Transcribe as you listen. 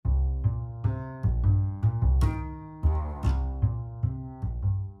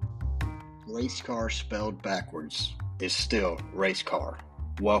race car spelled backwards is still race car.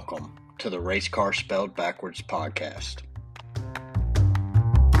 Welcome to the Race Car Spelled Backwards podcast.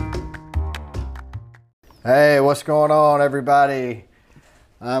 Hey, what's going on, everybody?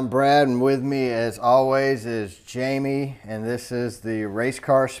 I'm Brad, and with me, as always, is Jamie, and this is the Race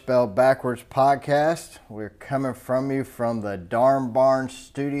Car Spelled Backwards podcast. We're coming from you from the Darn Barn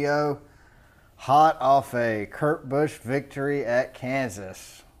studio, hot off a Kurt Busch victory at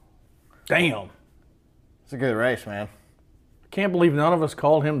Kansas. Damn. It's a good race, man. Can't believe none of us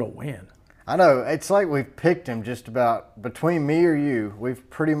called him to win. I know. It's like we've picked him just about, between me or you, we've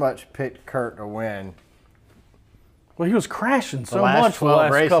pretty much picked Kurt to win. Well, he was crashing so much the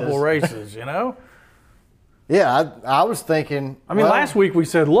last couple races, you know? Yeah, I was thinking. I mean, last week we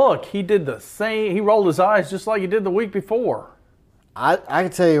said, look, he did the same, he rolled his eyes just like he did the week before. I can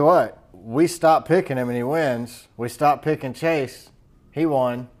tell you what, we stopped picking him and he wins. We stopped picking Chase, he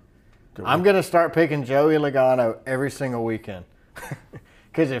won. I'm going to start picking Joey Logano every single weekend.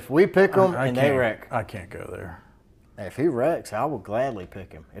 Because if we pick him and they wreck. I can't go there. If he wrecks, I will gladly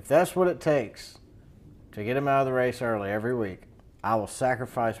pick him. If that's what it takes to get him out of the race early every week, I will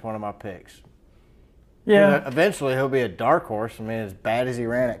sacrifice one of my picks. Yeah. Eventually, he'll be a dark horse. I mean, as bad as he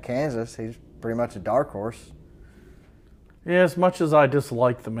ran at Kansas, he's pretty much a dark horse. Yeah, as much as I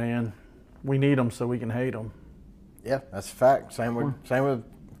dislike the man, we need him so we can hate him. Yeah, that's a fact. Same with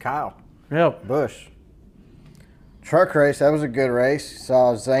Kyle. Yep. Busch. Truck race, that was a good race.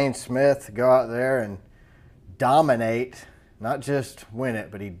 Saw Zane Smith go out there and dominate, not just win it,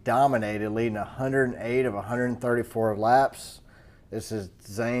 but he dominated, leading 108 of 134 laps. This is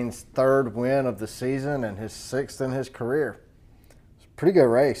Zane's third win of the season and his sixth in his career. It's a pretty good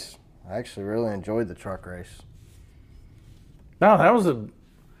race. I actually really enjoyed the truck race. No, that was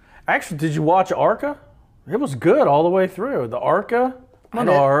Actually, did you watch ARCA? It was good all the way through. The ARCA,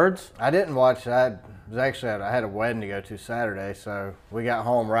 Menards. I didn't watch that. I had a wedding to go to Saturday, so we got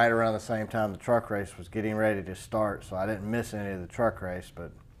home right around the same time the truck race was getting ready to start, so I didn't miss any of the truck race,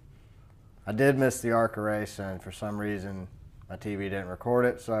 but I did miss the ARCA race, and for some reason my TV didn't record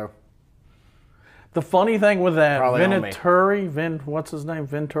it, so. The funny thing with that, what's his name?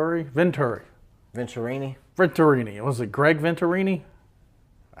 Venturini. Was it Greg Venturini?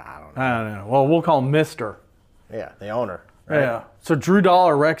 I don't know. Well, we'll call him Mr. Yeah, the owner. Right? Yeah. So Drew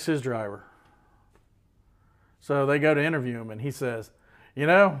Dollar wrecks his driver. So they go to interview him, and he says, you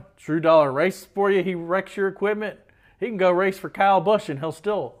know, Drew Dollar races for you. He wrecks your equipment. He can go race for Kyle Busch, and he'll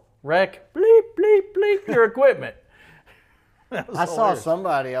still wreck, bleep, bleep, bleep, your equipment. I saw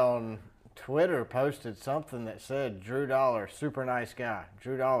somebody on Twitter posted something that said, Drew Dollar, super nice guy.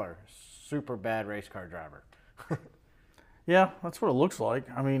 Drew Dollar, super bad race car driver. Yeah, that's what it looks like.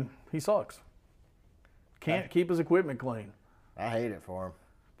 I mean, he sucks. Can't keep his equipment clean. I hate it for him.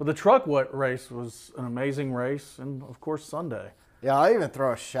 But the truck race was an amazing race, and of course Sunday. Yeah, I'll even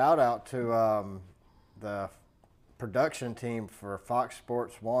throw a shout out to the production team for Fox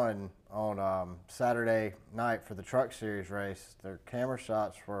Sports 1 on Saturday night for the Truck Series race. Their camera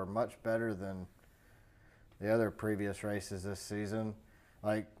shots were much better than the other previous races this season.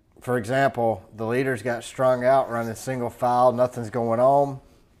 Like, for example, the leaders got strung out running single file, nothing's going on.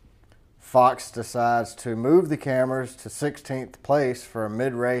 Fox decides to move the cameras to 16th place for a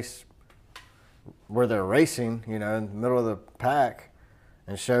mid-race where they're racing, you know, in the middle of the pack,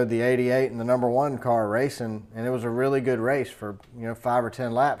 and showed the 88 and the number 1 car racing, and it was a really good race for, 5 or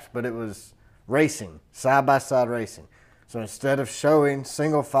 10 laps, but it was racing, side-by-side racing. So instead of showing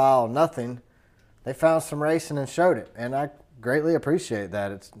single file nothing, they found some racing and showed it, and I greatly appreciate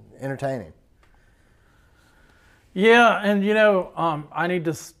that. It's entertaining. Yeah, and I need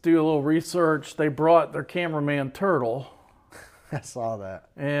to do a little research. They brought their cameraman Turtle. I saw that.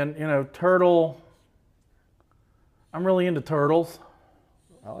 And, Turtle, I'm really into turtles.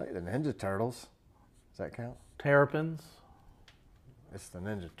 I like the Ninja Turtles. Does that count? Terrapins. It's the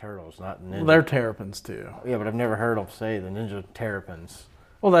Ninja Turtles, not Ninja. Well, they're terrapins too. Yeah, but I've never heard them say the Ninja Terrapins.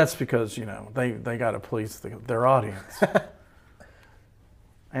 Well, that's because, they got to please their audience.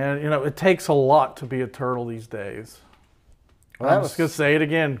 And, it takes a lot to be a turtle these days. Well, I'm just going to say it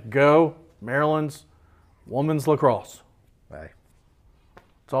again. Go Maryland's women's lacrosse. Hey.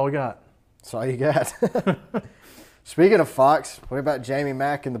 That's all we got. That's all you got. Speaking of Fox, what about Jamie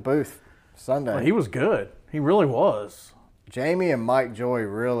Mack in the booth Sunday? Well, he was good. He really was. Jamie and Mike Joy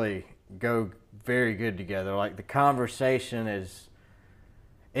really go very good together. Like, the conversation is...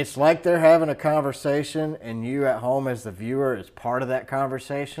 It's like they're having a conversation, and you at home as the viewer is part of that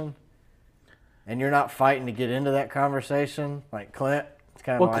conversation, and you're not fighting to get into that conversation. Like Clint, it's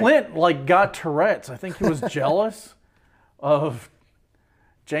kind of Clint got Tourette's. I think he was jealous of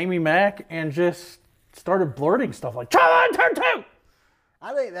Jamie Mack and just started blurting stuff like, "Try one, turn two."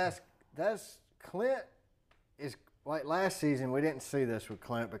 I think that's Clint is like last season. We didn't see this with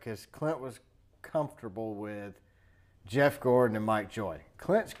Clint because Clint was comfortable with Jeff Gordon and Mike Joy.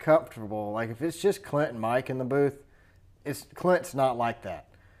 Clint's comfortable. Like if it's just Clint and Mike in the booth, Clint's not like that.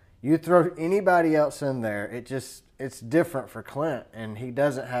 You throw anybody else in there, it's different for Clint, and he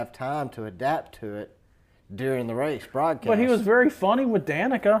doesn't have time to adapt to it during the race broadcast. But he was very funny with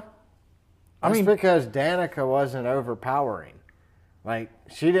Danica. That's because Danica wasn't overpowering. Like,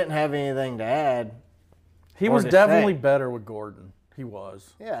 she didn't have anything to add. He was definitely better with Gordon. He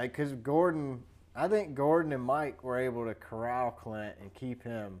was. Yeah, because I think Gordon and Mike were able to corral Clint and keep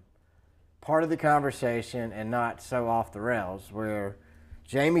him part of the conversation and not so off the rails where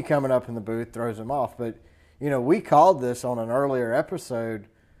Jamie coming up in the booth throws him off. But, we called this on an earlier episode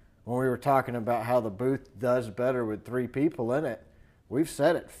when we were talking about how the booth does better with 3 people in it. We've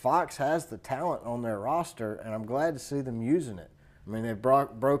said it. Fox has the talent on their roster, and I'm glad to see them using it. I mean, they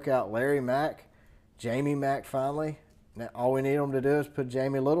broke out Larry Mack, Jamie Mack finally. Now, all we need them to do is put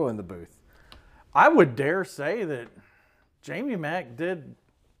Jamie Little in the booth. I would dare say that Jamie Mack did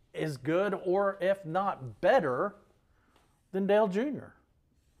as good, or if not better, than Dale Jr.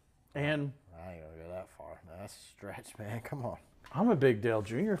 And I ain't gonna go that far. That's a stretch, man. Come on. I'm a big Dale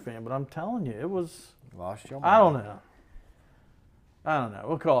Jr. fan, but I'm telling you, it was. Lost your mind. I don't know.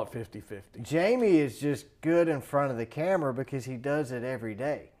 We'll call it 50-50. Jamie is just good in front of the camera because he does it every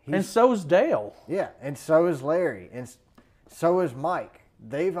day. And so is Dale. Yeah, and so is Larry, and so is Mike.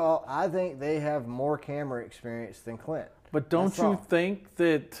 I think they have more camera experience than Clint. But don't you think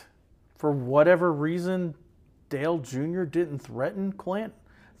that for whatever reason, Dale Jr. didn't threaten Clint?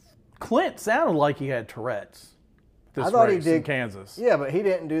 Clint sounded like he had Tourette's. I thought he did in Kansas. Yeah, but he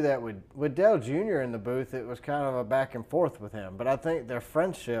didn't do that with Dale Jr. in the booth. It was kind of a back and forth with him. But I think their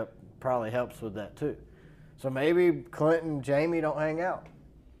friendship probably helps with that too. So maybe Clint and Jamie don't hang out.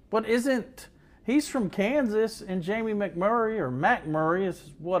 But he's from Kansas, and Jamie McMurray, or McMurray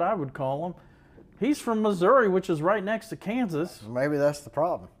is what I would call him. He's from Missouri, which is right next to Kansas. Maybe that's the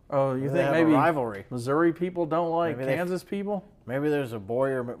problem. Oh, you think maybe a rivalry? Missouri people don't like Kansas people? Maybe there's a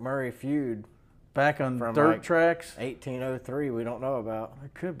Boyer-McMurray feud. Back on dirt tracks? 1803 we don't know about.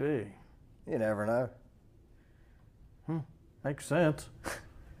 It could be. You never know. Makes sense.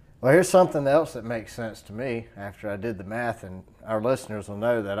 Well, here's something else that makes sense to me after I did the math, and our listeners will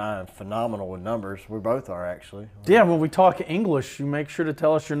know that I am phenomenal with numbers. We both are, actually. Yeah, when we talk English, you make sure to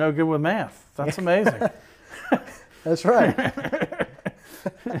tell us you're no good with math. That's amazing. That's right.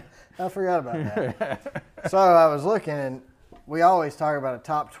 I forgot about that. So I was looking, and we always talk about a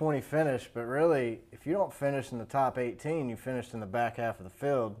top 20 finish, but really, if you don't finish in the top 18, you finished in the back half of the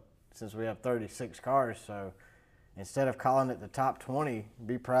field since we have 36 cars. So instead of calling it the top 20,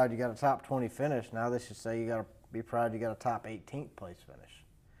 be proud you got a top 20 finish. Now they should say you got to be proud you got a top 18th place finish.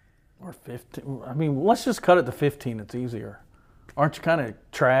 Or 15. I mean, let's just cut it to 15. It's easier. Aren't you kind of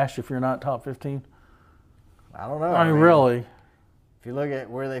trash if you're not top 15? I don't know. I mean, really. If you look at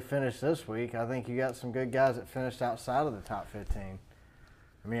where they finished this week, I think you got some good guys that finished outside of the top 15.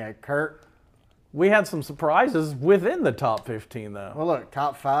 I mean, Kurt. We had some surprises within the top 15, though. Well, look,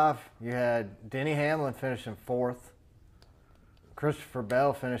 top 5, you had Denny Hamlin finishing 4th. Christopher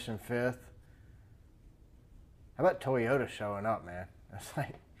Bell finishing 5th. How about Toyota showing up, man? That's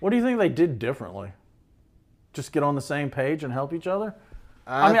like. What do you think they did differently? Just get on the same page and help each other?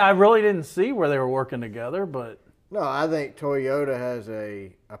 I mean, I really didn't see where they were working together, but. No, I think Toyota has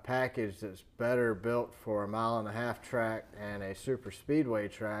a package that's better built for a 1.5 mile track and a super speedway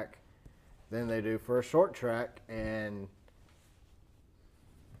track than they do for a short track, and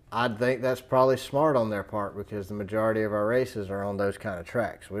I think that's probably smart on their part because the majority of our races are on those kind of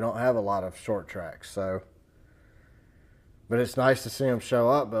tracks. We don't have a lot of short tracks, so. But it's nice to see him show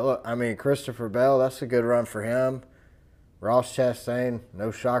up. But look, I mean, Christopher Bell, that's a good run for him. Ross Chastain,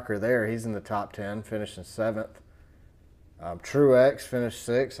 no shocker there. He's in the top 10, finishing 7th. Truex finished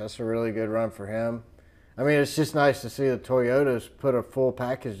 6th. That's a really good run for him. I mean, it's just nice to see the Toyotas put a full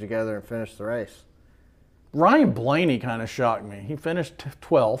package together and finish the race. Ryan Blaney kind of shocked me. He finished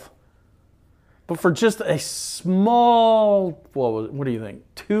 12th. But for just a small, what do you think,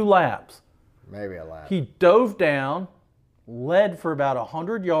 2 laps. Maybe a lap. He dove down, led for about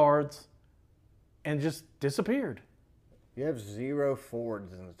 100 yards, and just disappeared. You have 0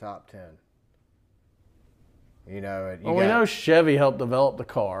 Fords in the top 10. You know, we know Chevy helped develop the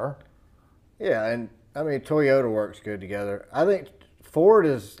car. Yeah, and I mean, Toyota works good together. I think Ford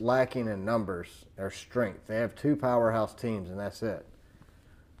is lacking in numbers or strength. They have 2 powerhouse teams, and that's it.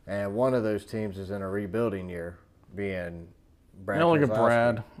 And one of those teams is in a rebuilding year, being Brad Now look at Keselowski.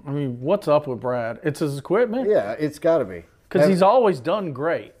 Brad. I mean, what's up with Brad? It's his equipment? Yeah, it's got to be. Because he's always done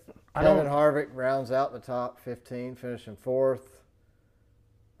great. Kevin Harvick rounds out the top 15, finishing 4th.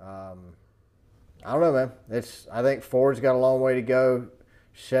 I don't know, man. I think Ford's got a long way to go.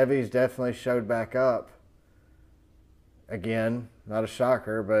 Chevy's definitely showed back up. Again, not a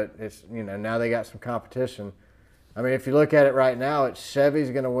shocker, but it's, now they got some competition. I mean, if you look at it right now, it's Chevy's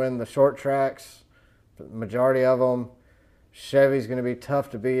going to win the short tracks, the majority of them. Chevy's going to be tough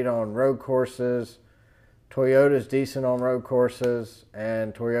to beat on road courses. Toyota's decent on road courses,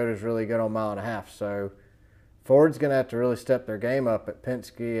 and Toyota's really good on mile and a half. So Ford's going to have to really step their game up at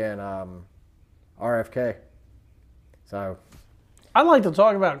Penske and RFK. So I'd like to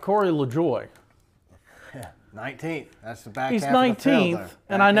talk about Corey LaJoie. 19th. That's the back He's half 19th, of the field,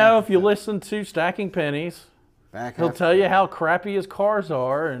 and I know if you listen to Stacking Pennies, he'll tell you how crappy his cars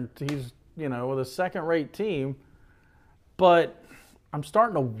are, and he's, with a second-rate team. But I'm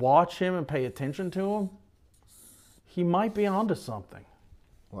starting to watch him and pay attention to him. He might be onto something.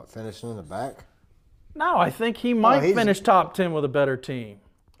 What, finishing in the back? No, I think he might finish top 10 with a better team.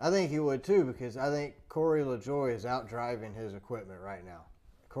 I think he would too, because I think Corey LaJoie is outdriving his equipment right now.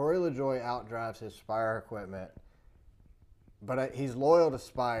 Corey LaJoie outdrives his Spire equipment, but he's loyal to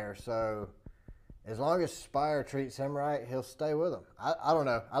Spire, so as long as Spire treats him right, he'll stay with him. I don't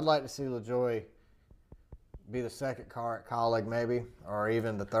know. I'd like to see LaJoie be the second car at Colleague maybe, or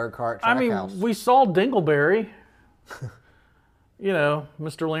even the third car at Trackhouse. We saw Dingleberry, Mr.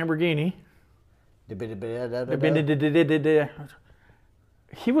 Lamborghini.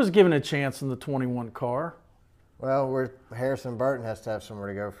 He was given a chance in the 21 car. Well, Harrison Burton has to have somewhere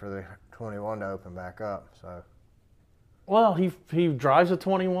to go for the 21 to open back up. So, well, he drives a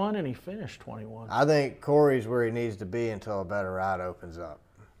 21 and he finished 21. I think Corey's where he needs to be until a better ride opens up.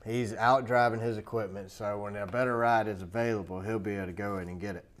 He's out driving his equipment, so when a better ride is available, he'll be able to go in and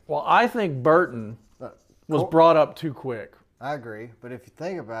get it. Well, I think Burton was brought up too quick. I agree, but if you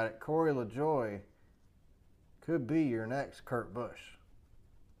think about it, Corey LaJoie could be your next Kurt Busch.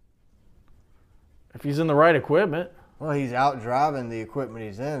 If he's in the right equipment. Well, he's out driving the equipment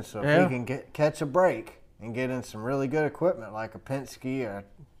he's in, so if he can catch a break and get in some really good equipment like a Penske, a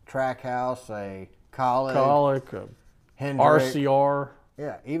Trackhouse, a Colleague, Hendrick, RCR.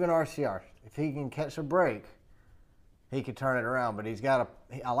 Yeah, even RCR. If he can catch a break, he could turn it around. But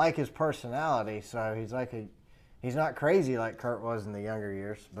I like his personality, so he's not crazy like Kurt was in the younger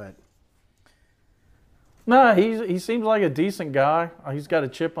years, but. No, he seems like a decent guy. He's got a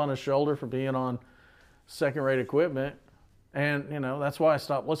chip on his shoulder for being on second-rate equipment. And, that's why I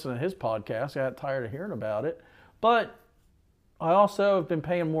stopped listening to his podcast. I got tired of hearing about it. But I also have been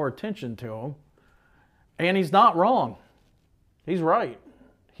paying more attention to him. And he's not wrong. He's right.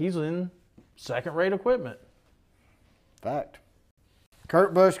 He's in second-rate equipment. Fact.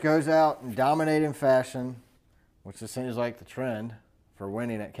 Kurt Busch goes out in dominating fashion, which seems like the trend for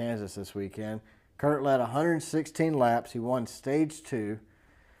winning at Kansas this weekend. Kurt led 116 laps. He won stage 2.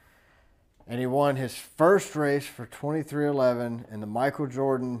 And he won his first race for 2311 in the Michael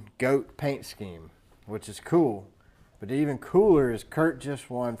Jordan GOAT paint scheme, which is cool. But even cooler is Kurt just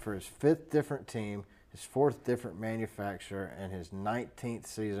won for his 5th different team, his 4th different manufacturer, and his 19th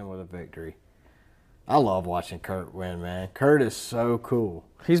season with a victory. I love watching Kurt win, man. Kurt is so cool.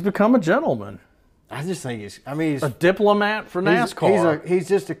 He's become a gentleman. I just think he's a diplomat for NASCAR. He's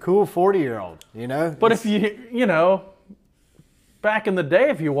just a cool 40-year-old, But if back in the day,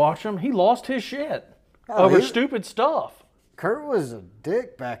 if you watch him, he lost his shit over stupid stuff. Kurt was a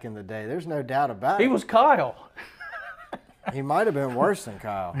dick back in the day. There's no doubt about it. He was Kyle. He might have been worse than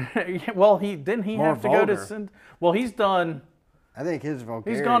Kyle. Well, didn't he have to go to? Well, he's done. I think his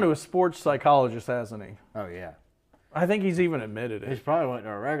vulgarity. He's gone to a sports psychologist, hasn't he? Oh yeah. I think he's even admitted it. He's probably went to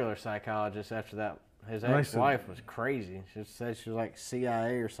a regular psychologist after that. His ex-wife was crazy. She said she was like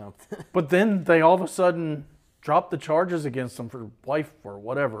CIA or something. But then they all of a sudden dropped the charges against him for wife or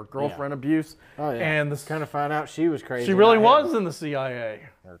whatever, girlfriend abuse. Oh, yeah. And kind of found out she was crazy. She really was in the CIA.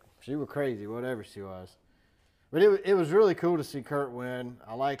 She was crazy, whatever she was. But it was really cool to see Kurt win.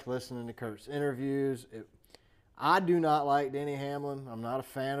 I like listening to Kurt's interviews. I do not like Denny Hamlin. I'm not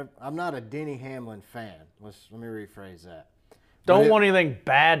a Denny Hamlin fan. Let me rephrase that. Don't want anything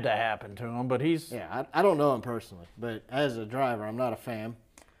bad to happen to him, but he's... Yeah, I don't know him personally, but as a driver, I'm not a fan.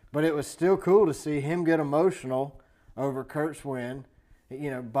 But it was still cool to see him get emotional over Kurt's win.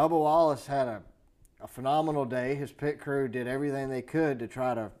 Bubba Wallace had a phenomenal day. His pit crew did everything they could to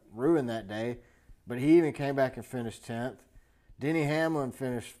try to ruin that day, but he even came back and finished 10th. Denny Hamlin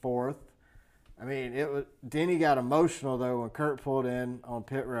finished 4th. I mean, Denny got emotional, though, when Kurt pulled in on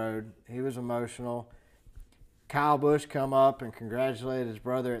pit road. He was emotional. Kyle Busch come up and congratulate his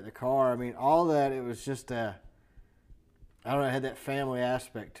brother at the car. I mean, all that, it was just I don't know, it had that family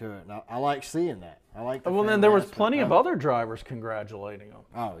aspect to it. And I like seeing that. I like the Well, then family there was aspect plenty of it. other drivers congratulating him.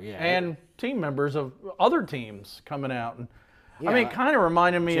 Oh, yeah. And team members of other teams coming out. And Yeah, I mean, it kind of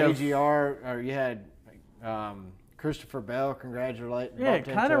reminded me of. JGR, or you had Christopher Bell congratulating. Yeah, it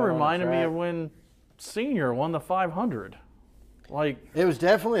kind of reminded me of when Senior won the 500. Like, it was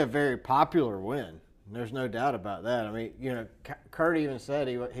definitely a very popular win. There's no doubt about that. I mean, you know, Kurt even said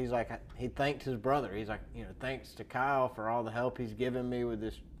he's like, he thanked his brother. He's like, you know, thanks to Kyle for all the help he's given me with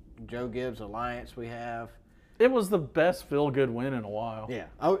this Joe Gibbs alliance we have. it was the best feel-good win in a while. Yeah.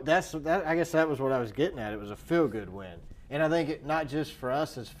 Oh, that. I guess that was what I was getting at. It was a feel-good win, and I think it not just for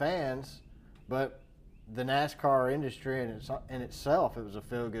us as fans, but the NASCAR industry in itself. It was a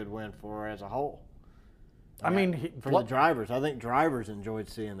feel-good win for as a whole. I mean, for the drivers, I think drivers enjoyed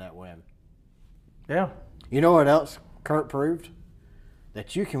seeing that win. Yeah. You know what else Kurt proved?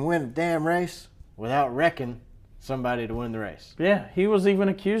 That you can win a damn race without wrecking somebody to win the race. Yeah, he was even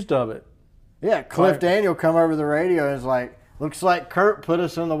accused of it. Yeah, Cliff Daniel come over the radio and is like, looks like Kurt put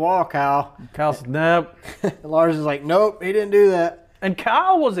us on the wall, Kyle. Kyle said, nope. Lars is like, nope, he didn't do that. And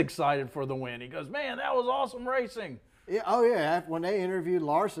Kyle was excited for the win. He goes, man, that was awesome racing. Yeah, oh, yeah. When they interviewed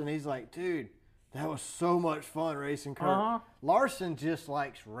Larson, he's like, dude, that was so much fun racing Kurt. Uh-huh. Larson just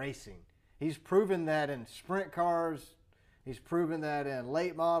likes racing. He's proven that in sprint cars. He's proven that in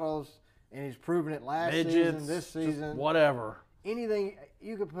late models. And he's proven it last season, this season. Whatever. Anything,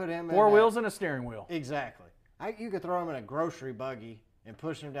 you could put him in. Four wheels and a steering wheel. Exactly. You could throw him in a grocery buggy and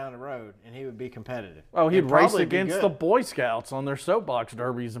push him down the road, and he would be competitive. Oh, he'd race against the Boy Scouts on their soapbox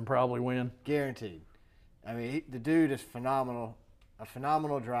derbies and probably win. Guaranteed. I mean, the dude is phenomenal, a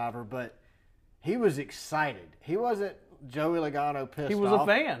phenomenal driver, but he was excited. He wasn't Joey Logano pissed off. He was a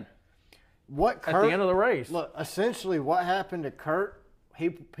fan. What Kurt, at the end of the race. Look, essentially what happened to Kurt,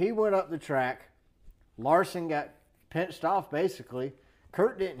 he went up the track. Larson got pinched off, basically.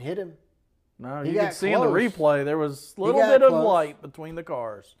 Kurt didn't hit him. No, you could see in the replay there was a little bit of light between the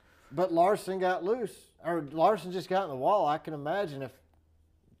cars. But Larson got loose, or Larson just got in the wall. I can imagine if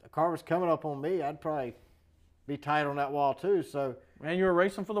a car was coming up on me, I'd probably be tight on that wall too. So, and you were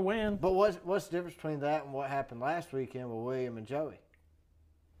racing for the win. But what's the difference between that and what happened last weekend with William and Joey?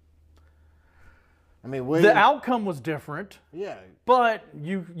 I mean, the outcome was different. Yeah. But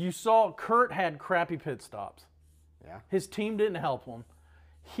you saw Kurt had crappy pit stops. Yeah. His team didn't help him.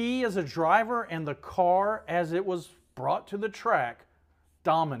 He, as a driver, and the car, as it was brought to the track,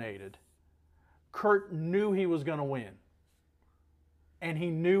 dominated. Kurt knew he was going to win. And he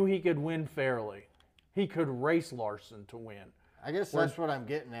knew he could win fairly. He could race Larson to win. I guess that's what I'm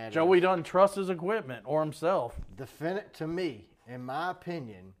getting at. Joey doesn't trust his equipment or himself. To me, in my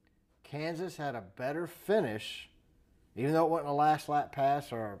opinion, Kansas had a better finish, even though it wasn't a last lap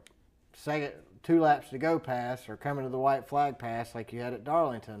pass or second 2 laps to go pass or coming to the white flag pass like you had at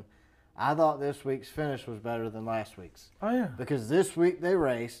Darlington. I thought this week's finish was better than last week's. Oh, yeah. Because this week they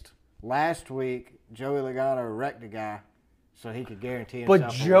raced. Last week, Joey Logano wrecked a guy so he could guarantee himself.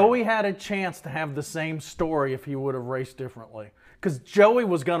 But Joey had a chance to have the same story if he would have raced differently. Because Joey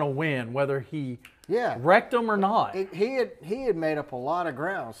was going to win whether he wrecked him or not. He had made up a lot of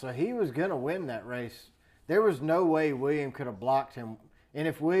ground, so he was going to win that race. There was no way William could have blocked him. And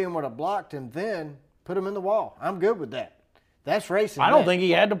if William would have blocked him, then put him in the wall. I'm good with that. That's racing. I don't think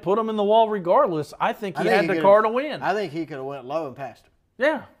he had to put him in the wall regardless. I think he had the car to win. I think he could have went low and passed him.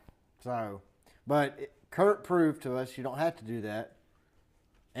 Yeah. So, but Kurt proved to us you don't have to do that.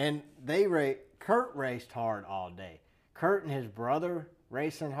 And Kurt raced hard all day. Kurt and his brother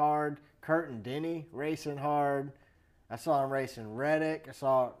racing hard. Kurt and Denny racing hard. I saw him racing Reddick. I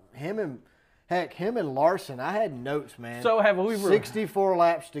saw him and Larson. I had notes, man. So have we. 64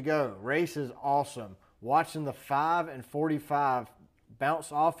 laps to go. Race is awesome. Watching the 5 and 45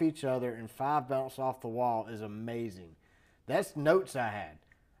 bounce off each other and 5 bounce off the wall is amazing. That's notes I had.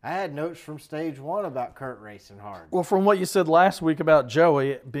 I had notes from stage 1 about Kurt racing hard. Well, from what you said last week about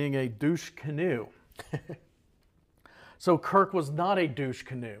Joey being a douche canoe. So Kirk was not a douche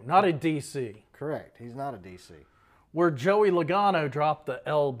canoe, not a DC. Correct. He's not a DC. Where Joey Logano dropped the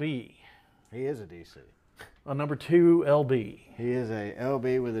LB. He is a DC. A number 2 LB. He is a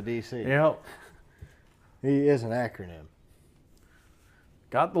LB with a DC. Yep. He is an acronym.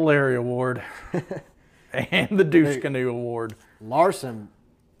 Got the Larry Award and the douche canoe award. Larson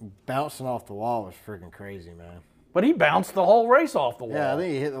bouncing off the wall was freaking crazy, man. But he bounced the whole race off the wall. Yeah, I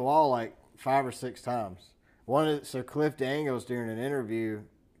think he hit the wall like 5 or 6 times. So Cliff Daniels, during an interview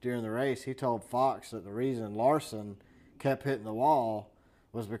during the race, he told Fox that the reason Larson kept hitting the wall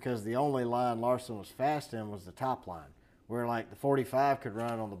was because the only line Larson was fast in was the top line, where like the 45 could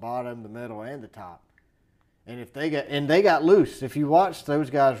run on the bottom, the middle, and the top. And if they got loose. If you watch those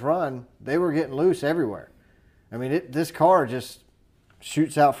guys run, they were getting loose everywhere. I mean, this car just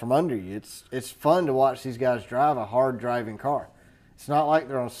shoots out from under you. It's fun to watch these guys drive a hard driving car. It's not like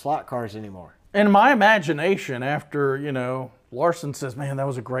they're on slot cars anymore. In my imagination, after, Larson says, man, that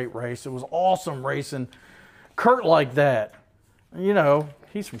was a great race. It was awesome racing Kurt like that.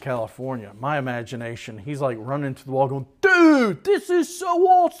 He's from California. My imagination, he's like running into the wall going, dude, this is so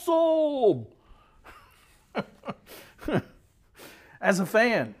awesome. As a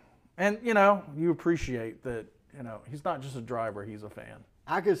fan. And, you appreciate that, he's not just a driver, he's a fan.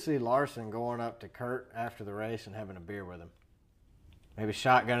 I could see Larson going up to Kurt after the race and having a beer with him. Maybe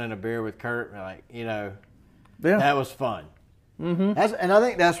shotgunning a beer with Kurt, like, that was fun. Mm-hmm. And I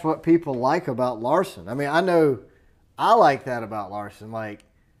think that's what people like about Larson. I mean, I know I like that about Larson. Like,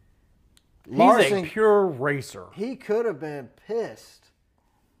 Larson, he's a pure racer. He could have been pissed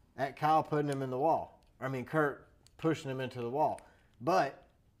at Kyle putting him in the wall. Kurt pushing him into the wall. But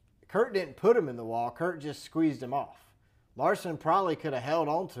Kurt didn't put him in the wall. Kurt just squeezed him off. Larson probably could have held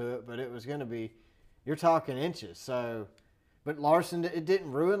on to it, but it was going to be, you're talking inches. So, but Larson, it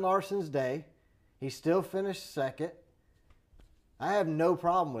didn't ruin Larson's day. He still finished second. I have no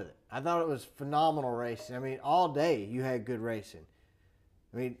problem with it. I thought it was phenomenal racing. All day you had good racing.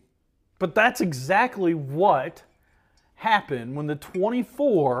 But that's exactly what happened when the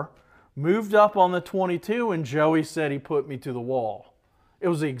 24 moved up on the 22 and Joey said he put me to the wall. It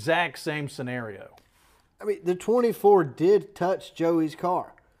was the exact same scenario. The 24 did touch Joey's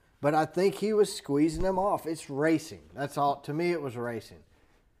car, but I think he was squeezing him off. It's racing. That's all. To me, it was racing.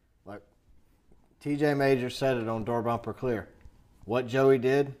 Like TJ Major said it on Door Bumper Clear. What Joey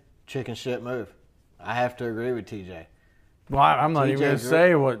did, chicken shit move. I have to agree with TJ. Well, I'm not even going to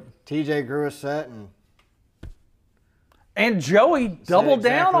say what. TJ grew a set and Joey doubled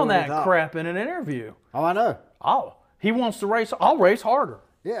down on that crap in an interview. Oh, I know. Oh, he wants to race. I'll race harder.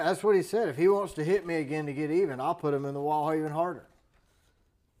 Yeah, that's what he said. If he wants to hit me again to get even, I'll put him in the wall even harder.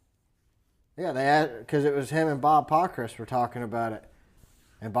 Yeah, because it was him and Bob Pockris were talking about it.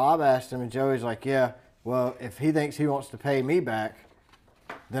 And Bob asked him, and Joey's like, yeah, well, if he thinks he wants to pay me back,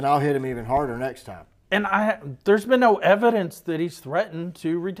 then I'll hit him even harder next time. And there's been no evidence that he's threatened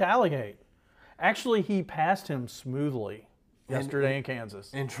to retaliate. Actually, he passed him smoothly yesterday in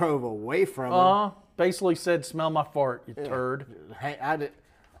Kansas. And drove away from him. Basically said, smell my fart, you turd.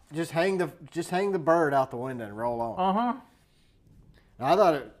 Just hang the bird out the window and roll on. Uh-huh. Now, I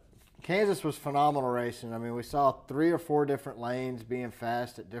thought Kansas was phenomenal racing. We saw 3 or 4 different lanes being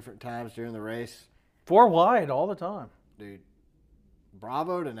fast at different times during the race. 4 wide all the time. Dude,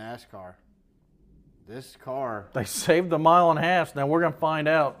 bravo to NASCAR. This car. They saved the 1.5 miles. Now, we're going to find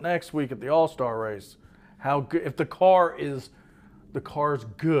out next week at the All-Star race how good, if the car's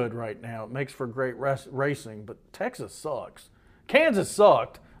good right now. It makes for great racing, but Texas sucks. Kansas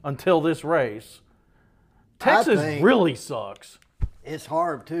sucked until this race. Texas really sucks. It's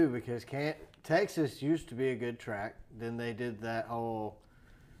hard, too, because Texas used to be a good track. Then they did that whole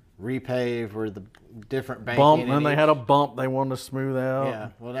repave where the different banking. Bump, and then they had a bump they wanted to smooth out. Yeah,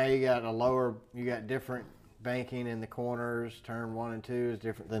 well, now you got different banking in the corners. Turn 1 and 2 is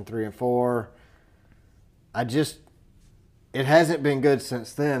different than 3 and 4. It hasn't been good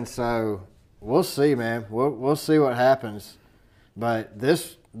since then, so we'll see, man. We'll see what happens. But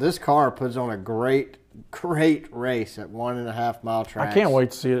this car puts on a great race at 1.5 mile tracks. I can't wait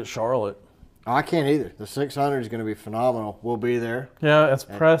to see it at Charlotte. I can't either. The 600 is going to be phenomenal. We'll be there. Yeah, it's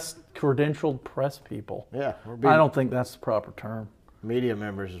credentialed press people. Yeah. I don't think that's the proper term. Media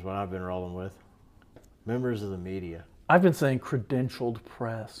members is what I've been rolling with. Members of the media. I've been saying credentialed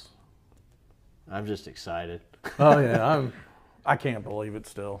press. I'm just excited. Oh, yeah. I can't believe it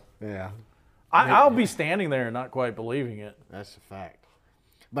still. Yeah. I'll be standing there and not quite believing it. That's a fact.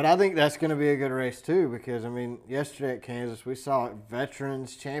 But I think that's going to be a good race, too, because, yesterday at Kansas, we saw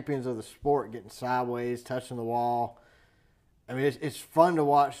veterans, champions of the sport getting sideways, touching the wall. It's fun to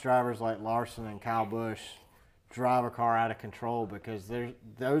watch drivers like Larson and Kyle Busch drive a car out of control because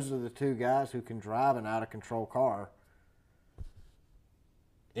those are the 2 guys who can drive an out-of-control car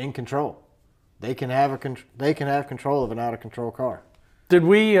in control. They can have control of an out-of-control car. Did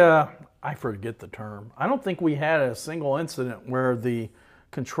we, I forget the term. I don't think we had a single incident where the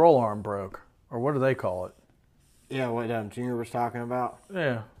control arm broke, or what do they call it? Yeah, what Junior was talking about?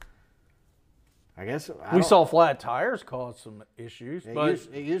 Yeah. I guess we saw flat tires cause some issues.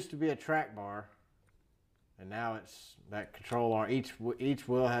 It used to be a track bar, and now it's that control arm. Each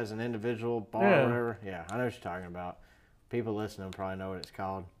wheel has an individual bar or whatever. Yeah, I know what you're talking about. People listening probably know what it's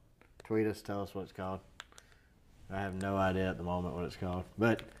called. Tweet us, tell us what it's called. I have no idea at the moment what it's called.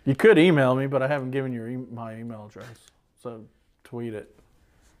 But you could email me, but I haven't given you my email address. So tweet it.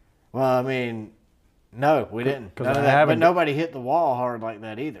 Well, I mean, no, we didn't. But nobody hit the wall hard like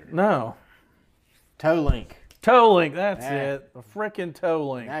that either. No. Toe link. Toe link, that's it. A freaking toe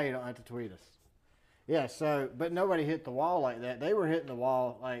link. Now you don't have to tweet us. Yeah, but nobody hit the wall like that. They were hitting the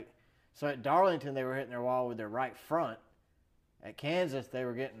wall so at Darlington they were hitting their wall with their right front. At Kansas they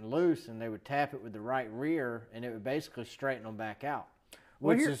were getting loose and they would tap it with the right rear and it would basically straighten them back out,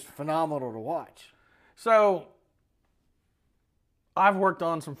 which is phenomenal to watch. So I've worked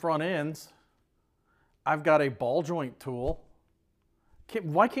on some front ends. I've got a ball joint tool.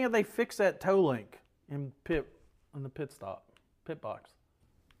 Why can't they fix that toe link in the pit box?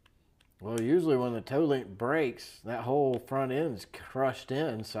 Well, usually when the toe link breaks, that whole front end's crushed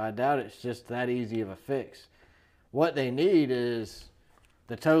in, so I doubt it's just that easy of a fix. What they need is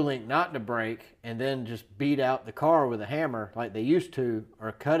the toe link not to break and then just beat out the car with a hammer like they used to,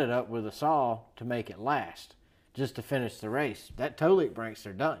 or cut it up with a saw to make it last, just to finish the race. That toe link breaks,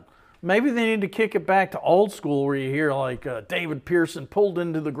 they're done. Maybe they need to kick it back to old school where you hear like David Pearson pulled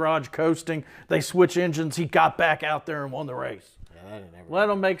into the garage coasting, they switch engines, he got back out there and won the race. Let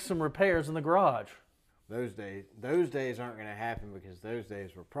them make some repairs in the garage. Those days aren't going to happen because those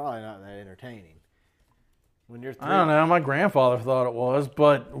days were probably not that entertaining. When you're I don't know. My grandfather thought it was,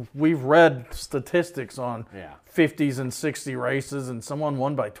 but we've read statistics on 50s and 60 races, and someone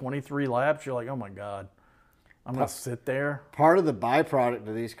won by 23 laps. You're like, oh my God, I'm going to sit there. Part of the byproduct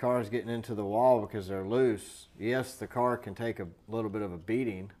of these cars getting into the wall because they're loose, yes, the car can take a little bit of a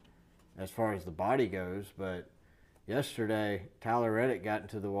beating as far as the body goes, but yesterday, Tyler Reddick got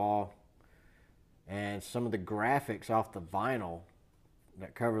into the wall, and some of the graphics off the vinyl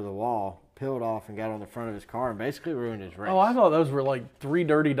that cover the wall peeled off and got on the front of his car and basically ruined his race. Oh, I thought those were like 3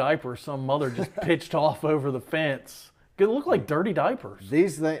 dirty diapers some mother just pitched off over the fence. It looked like dirty diapers.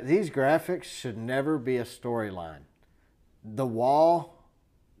 These graphics should never be a storyline. The wall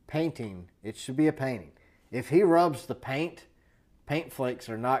painting, it should be a painting. If he rubs the paint flakes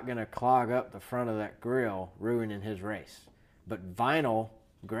are not going to clog up the front of that grill, ruining his race. But vinyl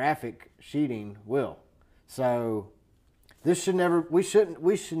graphic sheeting will. So we should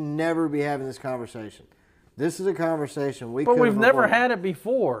never be having this conversation. This is a conversation But we've never had it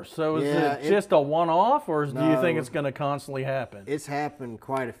before. So is it just a one-off, or do you think it's going to constantly happen? It's happened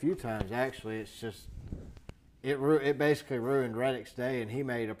quite a few times, actually. It's just it basically ruined Reddick's day, and he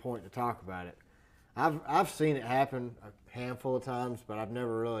made a point to talk about it. I've seen it happen a handful of times, but I've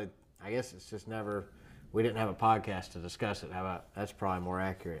never really, I guess it's just never, we didn't have a podcast to discuss it. How about, that's probably more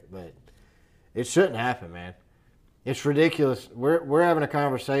accurate, but it shouldn't happen, man. It's ridiculous. We're having a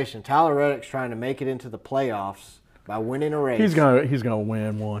conversation. Tyler Reddick's trying to make it into the playoffs by winning a race. He's gonna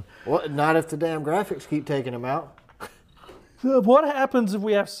win one. Well, not if the damn graphics keep taking him out. So what happens if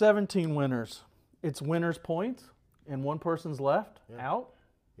we have 17 winners? It's winners' points, and one person's left out?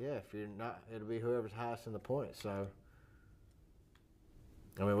 Yeah, if you're not, it'll be whoever's highest in the points. So,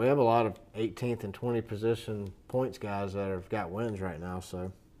 I mean, we have a lot of 18th and 20 position points guys that have got wins right now.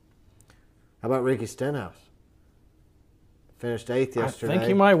 So, how about Ricky Stenhouse? Finished 8th yesterday. I think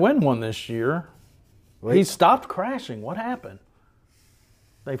he might win one this year. Wait. He stopped crashing. What happened?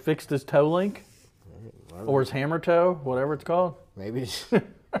 They fixed his toe link? Or his hammer toe, whatever it's called? Maybe he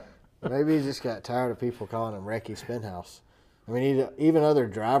just got tired of people calling him Ricky Stenhouse. I mean, even other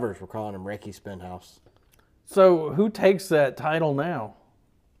drivers were calling him Ricky Stenhouse. So who takes that title now?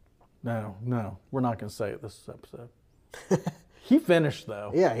 No, we're not going to say it this episode. He finished,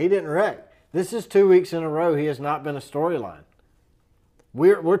 though. Yeah, he didn't wreck. This is 2 weeks in a row he has not been a storyline.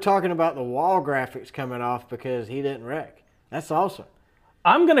 We're talking about the wall graphics coming off because he didn't wreck. That's awesome.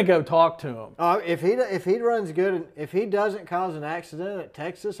 I'm going to go talk to him. If he runs good, and if he doesn't cause an accident at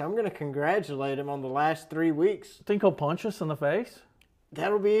Texas, I'm going to congratulate him on the last 3 weeks. Think he'll punch us in the face?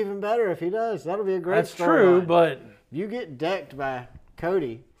 That'll be even better if he does. That'll be a great That's true, but you get decked by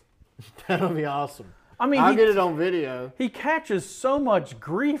Cody, that'll be awesome. I mean, I'll get it on video. He catches so much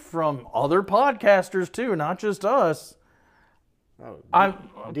grief from other podcasters too, not just us. Oh,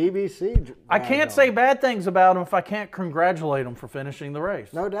 DBC. I can't say bad things about him if I can't congratulate him for finishing the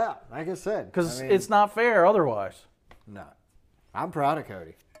race. No doubt, like I said, because it's not fair otherwise. No, I'm proud of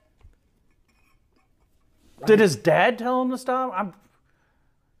Cody. Did his dad tell him to stop?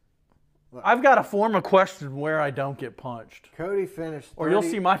 I've got to form a question where I don't get punched. Cody finished 30, or you'll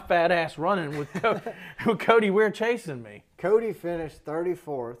see my fat ass running with Cody Weir chasing me. Cody finished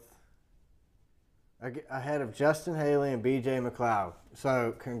 34th ahead of Justin Haley and B.J. McLeod.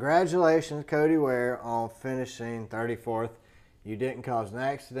 So congratulations, Cody Ware, on finishing 34th. You didn't cause an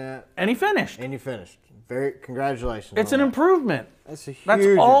accident. And he finished. And you finished. Congratulations. It's an improvement. That's a huge That's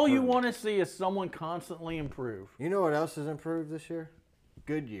all improvement. you want to see is someone constantly improve. You know what else has improved this year?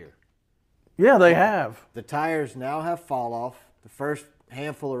 Goodyear. Yeah, they have. The tires now have fall off. The first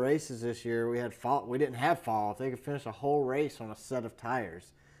handful of races this year, we didn't have fall off. They could finish a whole race on a set of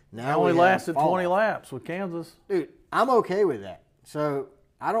tires. Now only lasted 20 laps with Kansas. Dude, I'm okay with that. So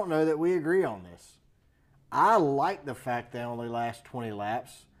I don't know that we agree on this. I like the fact they only last 20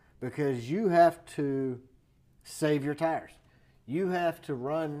 laps because you have to save your tires. You have to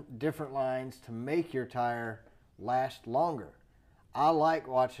run different lines to make your tire last longer. I like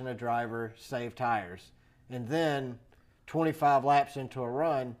watching a driver save tires. And then 25 laps into a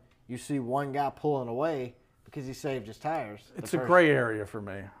run, you see one guy pulling away because he saved his tires. It's a gray area for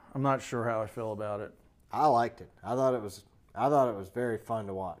me. I'm not sure how I feel about it. I liked it. I thought it was very fun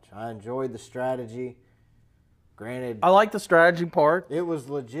to watch. I enjoyed the strategy. Granted, I like the strategy part. it was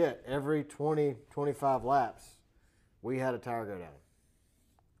legit. Every 20, 25 laps, we had a tire go down.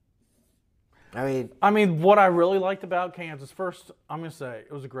 I mean, what I really liked about Kansas, first, I'm going to say,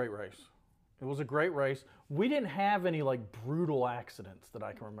 it was a great race. It was a great race. We didn't have any, like, brutal accidents that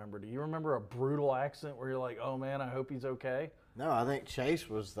I can remember. Do you remember a brutal accident where you're like, oh, man, I hope he's okay? No, I think Chase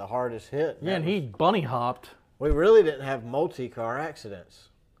was the hardest hit. Yeah, and he bunny hopped. We really didn't have multi-car accidents.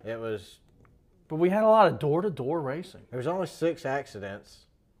 But we had a lot of door-to-door racing. There was only 6 accidents,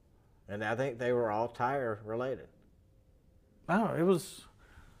 and I think they were all tire related. Oh, it was...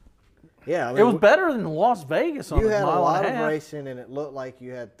 Yeah, I mean, it was better than Las Vegas on a mile and a half. You had a lot of racing, and it looked like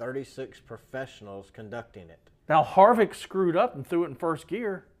you had 36 professionals conducting it. Now, Harvick screwed up and threw it in first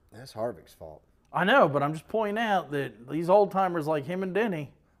gear. That's Harvick's fault. I know, but I'm just pointing out that these old-timers like him and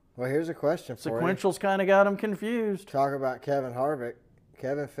Denny, Well, here's a question for you. sequentials kind of got him confused. Talk about Kevin Harvick.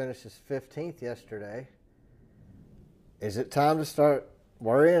 Kevin finishes 15th yesterday. Is it time to start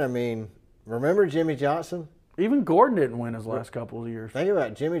worrying? I mean, remember Jimmy Johnson? Even Gordon didn't win his last couple of years. Think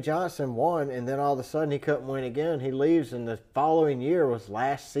about it. Jimmy Johnson won, and then all of a sudden he couldn't win again. He leaves, and the following year was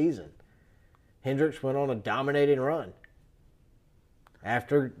last season. Hendricks went on a dominating run.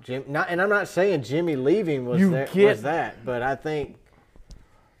 After Jim, and I'm not saying Jimmy leaving was that, but I think.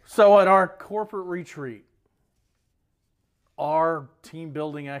 So at our corporate retreat, our team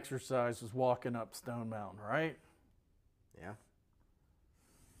building exercise was walking up Stone Mountain, right? Yeah.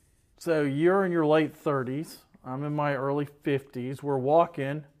 So you're in your late 30s. I'm in my early 50s. We're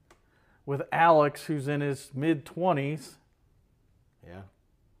walking with Alex, who's in his mid-20s. Yeah.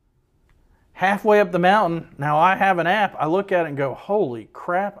 Halfway up the mountain, now I have an app. I look at it and go, holy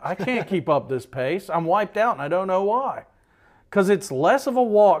crap, I can't keep up this pace. I'm wiped out, and I don't know why. Because it's less of a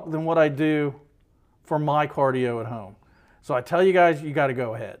walk than what I do for my cardio at home. So I tell you guys, you got to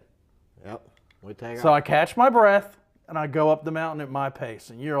go ahead. Yep. We take So I catch my breath, and I go up the mountain at my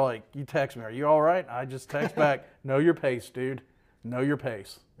pace. And you're like, you text me, are you all right? I just text back, know your pace, dude. Know your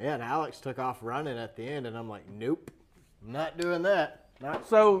pace. Yeah, and Alex took off running at the end, and I'm like, nope, I'm not doing that.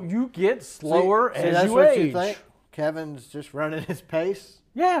 So you get slower as that's you what age. You think? Kevin's just running his pace?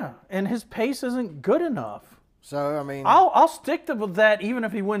 Yeah, and his pace isn't good enough. So, I mean... I'll stick with that even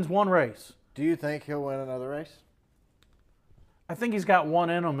if he wins one race. Do you think he'll win another race? I think he's got one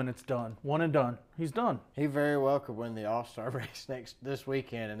in him and it's done. One and done. He's done. He very well could win the All-Star race this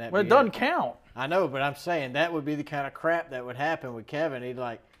weekend. And Well, it doesn't count. I know, but I'm saying that would be the kind of crap that would happen with Kevin. He'd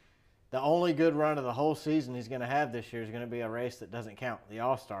like... The only good run of the whole season he's going to have this year is going to be a race that doesn't count, the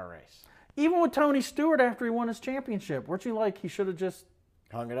All-Star race. Even with Tony Stewart after he won his championship, weren't you like he should have just...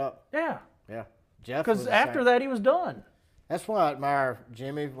 Hung it up. Yeah. Yeah. Jeff. Because after that he was done. That's why I admire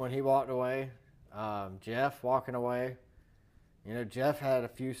Jimmy when he walked away. Jeff walking away. You know, Jeff had a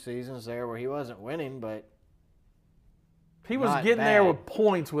few seasons there where he wasn't winning, but... He was getting there with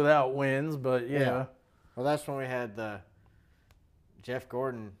points without wins, but yeah. Well, that's when we had the Jeff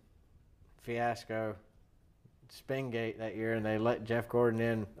Gordon fiasco Spingate that year, and they let Jeff Gordon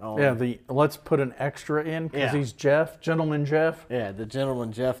in on... Yeah, let's put an extra in because he's Jeff, Gentleman Jeff. Yeah, the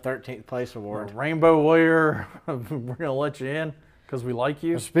Gentleman Jeff 13th place award. The Rainbow Warrior, we're going to let you in because we like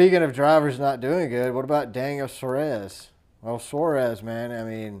you. Well, speaking of drivers not doing good, what about Daniel Suarez? Well, Suarez, man, I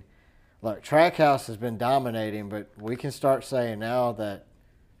mean, look, Trackhouse has been dominating, but we can start saying now that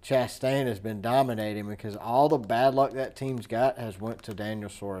Chastain has been dominating because all the bad luck that team's got has went to Daniel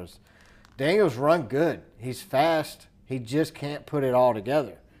Suarez. Daniel's run good. He's fast. He just can't put it all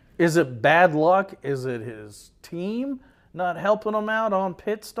together. Is it bad luck? Is it his team not helping him out on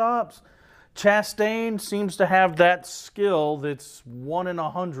pit stops? Chastain seems to have that skill that's 1 in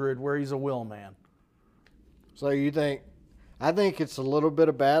 100 where he's a wheel man. So you think? I think it's a little bit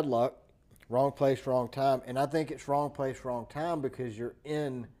of bad luck, wrong place, wrong time, and I think it's wrong place, wrong time because you're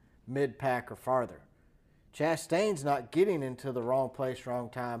in mid-pack or farther. Chastain's not getting into the wrong place,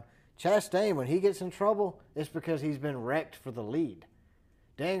 wrong time. Chastain, when he gets in trouble, it's because he's been wrecked for the lead.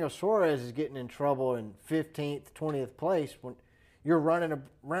 Daniel Suarez is getting in trouble in 15th, 20th place when you're running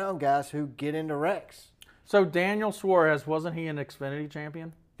around guys who get into wrecks. So Daniel Suarez, wasn't he an Xfinity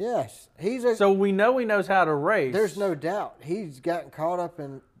champion? Yes. So we know he knows how to race. There's no doubt. He's gotten caught up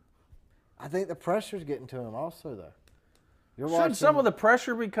in, I think the pressure's getting to him also, though. Should some of the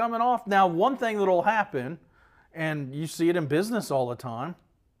pressure be coming off? Now, one thing that will happen, and you see it in business all the time,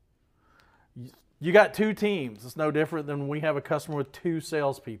 you got two teams. It's no different than we have a customer with two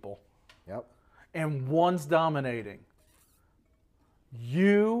salespeople. Yep. And one's dominating.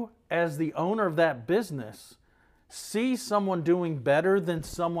 You, as the owner of that business, see someone doing better than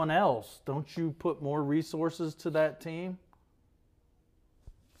someone else. Don't you put more resources to that team?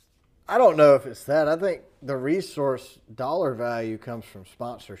 I don't know if it's that. I think the resource dollar value comes from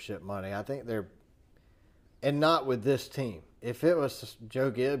sponsorship money. I think and not with this team. If it was Joe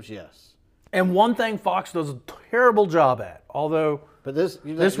Gibbs, yes. And one thing Fox does a terrible job at, although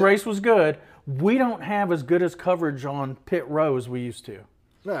this race was good, we don't have as good as coverage on pit row as we used to.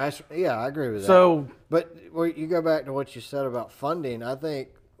 No, I agree with that. So, but you go back to what you said about funding. I think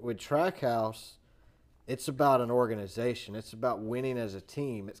with Trackhouse, it's about an organization. It's about winning as a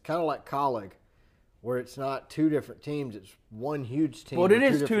team. It's kind of like Colleague, where it's not two different teams. It's one huge team. Well, it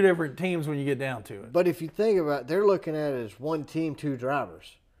is two different teams when you get down to it. But if you think about it, they're looking at it as one team, two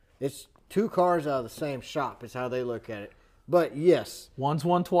drivers. It's two cars out of the same shop is how they look at it. But, yes. One's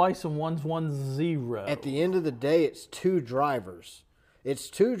won twice and one's won 0. At the end of the day, it's two drivers.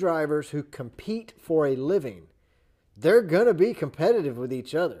 It's two drivers who compete for a living. They're going to be competitive with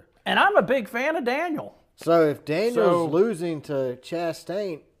each other. And I'm a big fan of Daniel. So if Daniel's losing to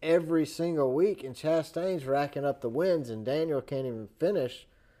Chastain every single week and Chastain's racking up the wins and Daniel can't even finish,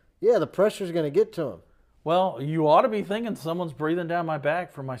 yeah, the pressure's going to get to him. Well, you ought to be thinking someone's breathing down my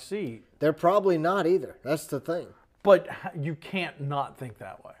back for my seat. They're probably not either. That's the thing. But you can't not think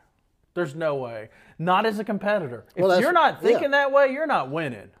that way. There's no way. Not as a competitor. If you're not thinking that way, you're not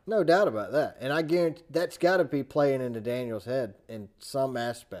winning. No doubt about that. And I guarantee that's got to be playing into Daniel's head in some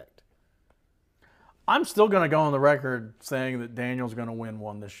aspect. I'm still going to go on the record saying that Daniel's going to win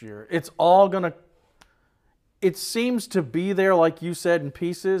one this year. It's all going to... It seems to be there, like you said, in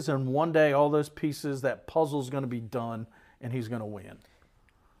pieces, and one day all those pieces, that puzzle's going to be done, and he's going to win.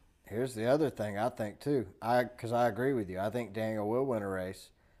 Here's the other thing I think, too, because I agree with you. I think Daniel will win a race.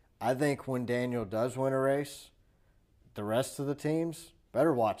 I think when Daniel does win a race, the rest of the teams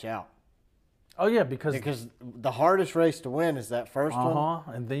better watch out. Oh, yeah, because the hardest race to win is that first one.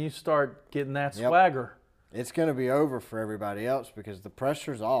 And then you start getting that swagger. It's going to be over for everybody else because the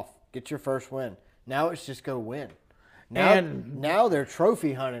pressure's off. Get your first win. Now it's just go win. Now they're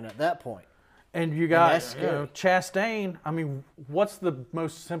trophy hunting at that point. And you got Chastain. I mean, what's the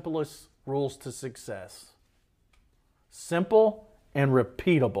most simplest rules to success? Simple and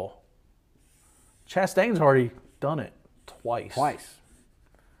repeatable. Chastain's already done it twice.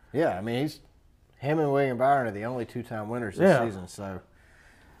 Yeah, I mean, him and William Byron are the only two-time winners this season. So,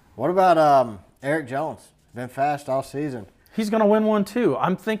 what about Eric Jones? Been fast all season. He's going to win one too.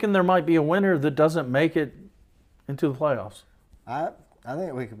 I'm thinking there might be a winner that doesn't make it into the playoffs. I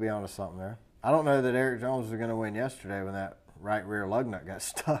think we could be onto something there. I don't know that Eric Jones was going to win yesterday when that right rear lug nut got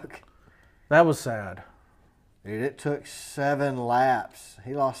stuck. That was sad. Dude, it took 7 laps.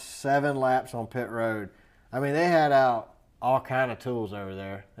 He lost 7 laps on pit road. I mean, they had out all kind of tools over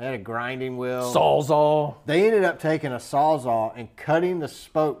there. They had a grinding wheel. Sawzall. They ended up taking a Sawzall and cutting the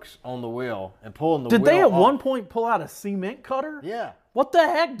spokes on the wheel and pulling the wheel off. Did they at one off. point pull out a cement cutter? Yeah. What the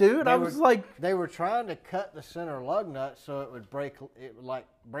heck, dude? They were trying to cut the center lug nut so it would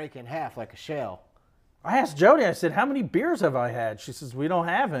break in half like a shell. I asked Jody, I said, how many beers have I had? She says, we don't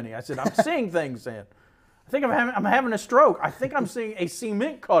have any. I said, I'm seeing things then. I think I'm having a stroke. I think I'm seeing a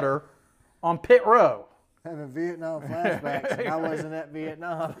cement cutter on pit row. Having Vietnam flashbacks, and I wasn't at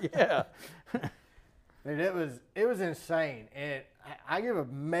Vietnam. Yeah. Dude, it was insane. And I give a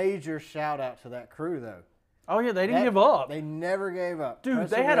major shout out to that crew, though. Oh, yeah, they didn't give up. They never gave up. Dude,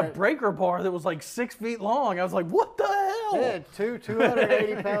 they had a breaker bar that was like 6 feet long. I was like, what the hell? They had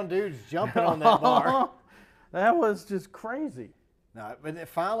 280-pound dudes jumping on that bar. That was just crazy. No, but then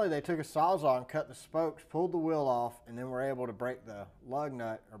finally they took a Sawzall and cut the spokes, pulled the wheel off, and then were able to break the lug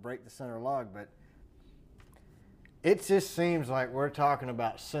nut or break the center lug. But it just seems like we're talking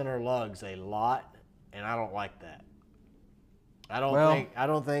about center lugs a lot, and I don't like that. I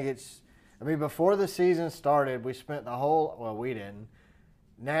don't think it's. I mean, before the season started, we spent the whole, well, we didn't.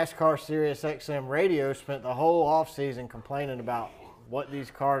 NASCAR Sirius XM radio spent the whole offseason complaining about what these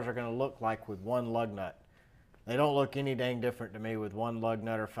cars are going to look like with one lug nut. They don't look any dang different to me with one lug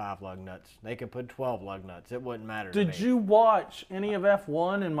nut or 5 lug nuts. They could put 12 lug nuts. It wouldn't matter to me. Did you watch any of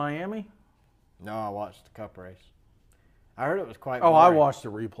F1 in Miami? No, I watched the Cup race. I heard it was quite Oh, boring. I watched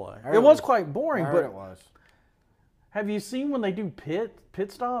the replay. It was quite boring, I heard but it was. have you seen when they do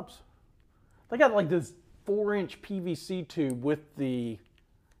pit stops? They got like this 4-inch PVC tube with the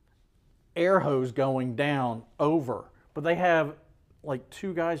air hose going down over, but they have like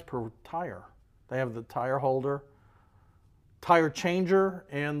 2 guys per tire. They have the tire holder, tire changer,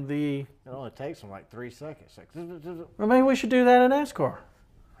 and the... It only takes them like 3 seconds. Well, maybe we should do that in NASCAR.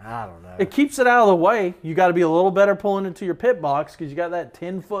 I don't know. It keeps it out of the way. You got to be a little better pulling into your pit box because you got that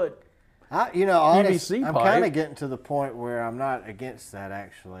 10-foot PVC I'm pipe. kind of getting to the point where I'm not against that,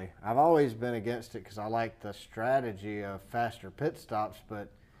 actually. I've always been against it because I like the strategy of faster pit stops, but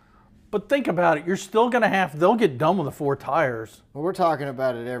think about it. You're still going to they'll get done with the 4 tires. well, we're talking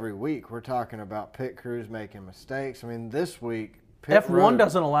about it every week. We're talking about pit crews making mistakes. I mean, this week, F1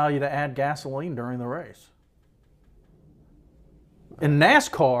 doesn't allow you to add gasoline during the race. In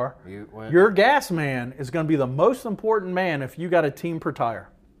NASCAR, your gas man is going to be the most important man if you got a team per tire.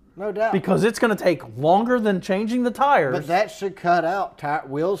 No doubt. Because it's going to take longer than changing the tires. But that should cut out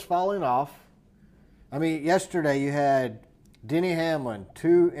wheels falling off. I mean, yesterday you had Denny Hamlin,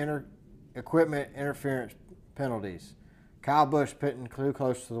 2 equipment interference penalties. Kyle Busch pitting too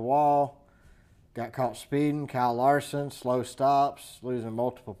close to the wall. Got caught speeding. Kyle Larson, slow stops, losing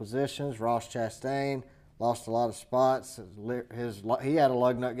multiple positions. Ross Chastain lost a lot of spots. He had a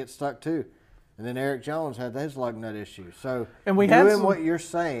lug nut get stuck too. And then Eric Jones had his lug nut issue. So doing what you're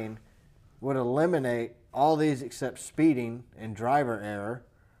saying would eliminate all these except speeding and driver error.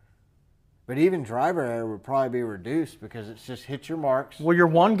 But even driver error would probably be reduced because it's just hit your marks. Well, your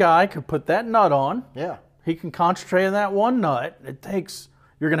one guy could put that nut on. Yeah. He can concentrate on that one nut.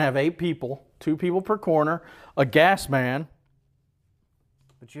 You're going to have 8 people, 2 people per corner, a gas man.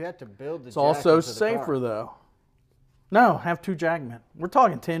 But you have to build the It's also safer, though. No, have 2 jackmen. We're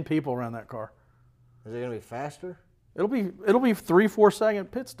talking 10 people around that car. Is it going to be faster? It'll be 3-4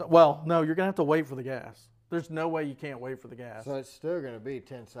 second pit stop. Well, no, you're going to have to wait for the gas. There's no way you can't wait for the gas. So it's still going to be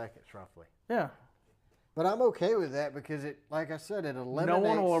 10 seconds roughly. Yeah. But I'm okay with that because it, like I said, it eliminates. No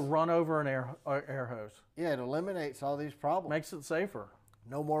one will run over an air hose. Yeah, it eliminates all these problems. Makes it safer.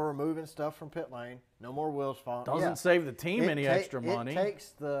 No more removing stuff from pit lane. No more wheels falling. Doesn't save the team any extra money. It takes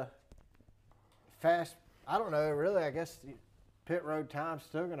the fast. I don't know. Really, I guess pit road time's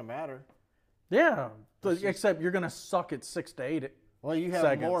still going to matter. Yeah, except you're going to suck at 6 to 8. Well, you have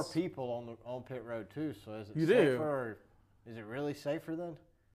seconds. more people on pit road too. So is it You safer? do. Or is it really safer then?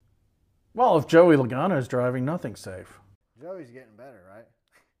 Well, if Joey Logano's driving, nothing's safe. Joey's getting better, right?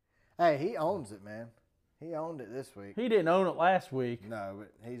 Hey, he owns it, man. He owned it this week. He didn't own it last week. No,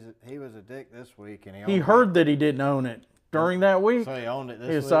 but he was a dick this week, and He heard that he didn't own it during that week. So he owned it this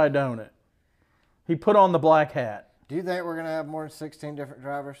week. He decided to own it. He put on the black hat. Do you think we're going to have more than 16 different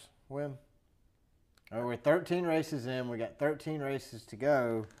drivers win? We're 13 races in. We got 13 races to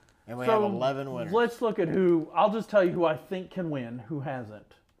go, and we have 11 winners. Let's look at who. I'll just tell you who I think can win, who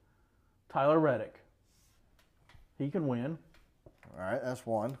hasn't. Tyler Reddick. He can win. All right, that's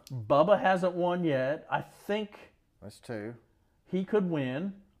 1. Bubba hasn't won yet. I think That's 2. he could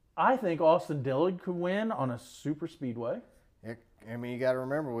win. I think Austin Dillard could win on a super speedway. I mean, you got to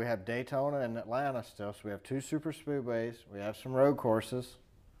remember, we have Daytona and Atlanta still, so we have 2 super speedways. We have some road courses.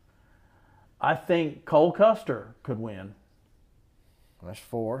 I think Cole Custer could win. That's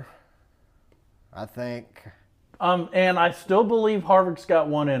 4. I think. And I still believe Harvick's got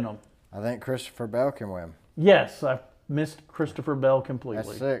one in him. I think Christopher Bell can win. Yes, I missed Christopher Bell completely.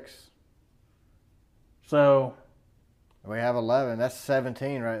 That's 6. So We have 11. That's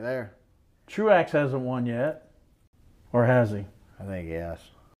 17 right there. Truex hasn't won yet. Or has he? I think yes.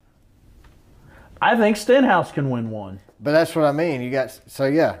 I think Stenhouse can win one. But that's what I mean. You got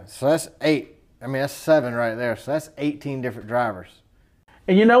so that's 8. I mean, that's 7 right there. So that's 18 different drivers.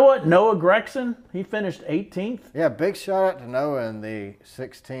 And you know what? Noah Gragson, he finished 18th. Yeah, big shout out to Noah in the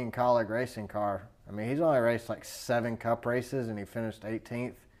 16 Colleague racing car. I mean, he's only raced like 7 Cup races, and he finished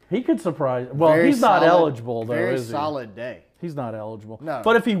 18th. He could surprise. Well, he's not eligible, though, is he? Very solid day. He's not eligible. No.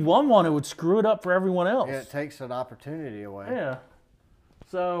 But if he won one, it would screw it up for everyone else. Yeah, it takes an opportunity away. Yeah.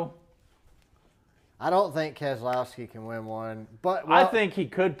 So I don't think Keselowski can win one, but I think he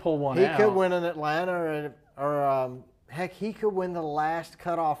could pull one out. He could win in Atlanta, or heck, he could win the last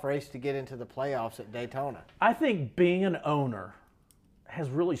cutoff race to get into the playoffs at Daytona. I think being an owner has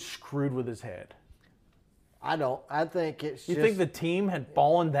really screwed with his head? I don't. I think it's You just... think the team had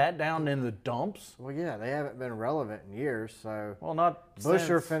fallen that down in the dumps? Well, yeah, they haven't been relevant in years, so... Well, not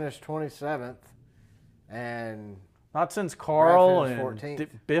Busher since, finished 27th, and... not since Carl finished and 14th.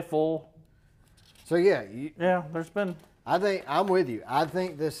 Biffle. So, yeah, Yeah, there's been... I think I'm with you. I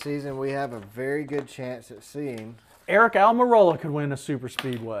think this season we have a very good chance at seeing... Eric Almirola could win a super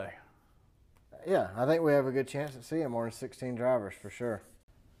speedway. Yeah, I think we have a good chance at seeing more than 16 drivers for sure.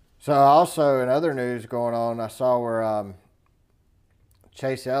 So also in other news going on, I saw where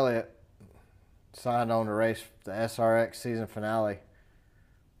Chase Elliott signed on to race the SRX season finale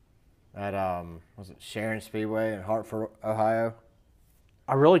at was it Sharon Speedway in Hartford, Ohio.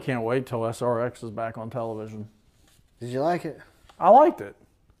 I really can't wait till SRX is back on television. Did you like it? I liked it.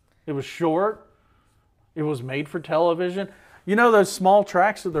 It was short. It was made for television. You know those small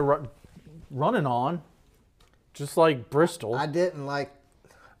tracks that they're running on, just like Bristol. I didn't like,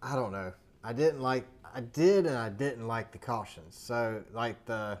 I don't know. I did and I didn't like the cautions. So like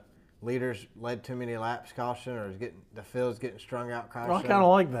the leaders led too many laps caution, or the field's getting strung out caution. Well, I kind of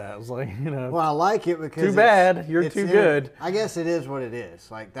like that. It's like, you know. Well, I like it because too bad. You're too good. I guess it is what it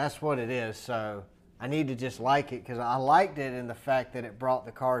is. Like, that's what it is. So I need to just like it because I liked it in the fact that it brought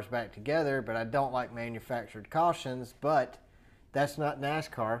the cars back together, but I don't like manufactured cautions. But that's not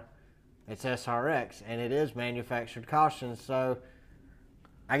NASCAR. It's SRX, and it is manufactured cautions. So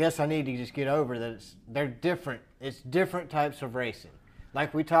I guess I need to just get over that they're different. It's different types of racing.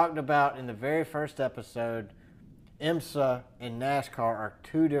 Like we talked about in the very first episode, IMSA and NASCAR are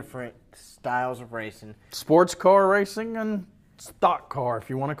two different styles of racing. Sports car racing and stock car, if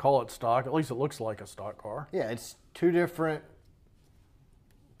you want to call it stock. At least it looks like a stock car. Yeah, it's two different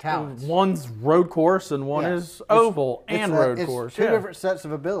talents. One's road course and one is oval and road course. Two different sets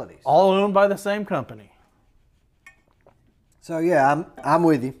of abilities. All owned by the same company. So yeah, I'm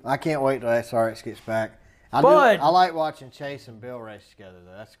with you. I can't wait till SRX gets back. I like watching Chase and Bill race together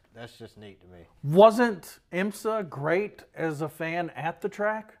though. That's just neat to me. Wasn't IMSA great as a fan at the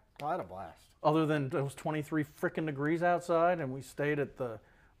track? Oh, I had a blast. Other than it was 23 freaking degrees outside and we stayed at the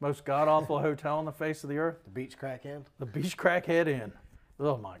most god-awful hotel on the face of the earth. The Beach Crack Inn? The Beach Crack Head Inn.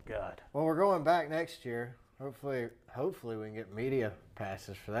 Oh my God. Well, we're going back next year. Hopefully we can get media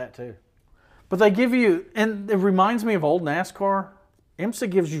passes for that too. But they give you, and it reminds me of old NASCAR. IMSA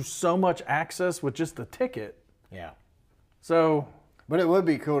gives you so much access with just the ticket. Yeah. So. But it would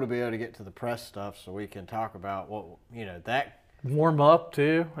be cool to be able to get to the press stuff so we can talk about what, that. Warm up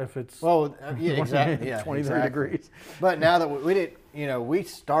too, if it's. Well, yeah, exactly. Yeah, 23 degrees. But now that we did, we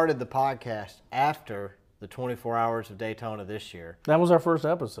started the podcast after the 24 Hours of Daytona this year. That was our first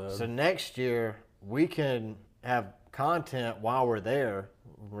episode. So next year we can have content while we're there,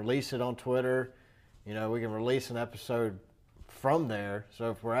 release it on Twitter. We can release an episode from there.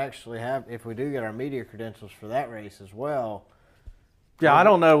 So if we do get our media credentials for that race as well. Yeah, I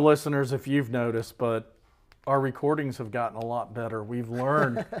don't know, listeners, if you've noticed, but our recordings have gotten a lot better. We've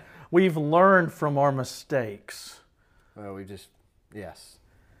learned, from our mistakes. Well, yes.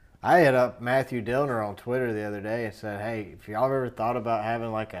 I hit up Matthew Dillner on Twitter the other day and said, hey, if y'all ever thought about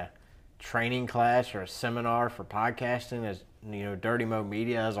having like a training class or a seminar for podcasting as, Dirty Mo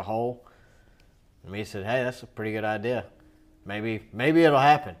Media as a whole, and he said, hey, that's a pretty good idea. Maybe it'll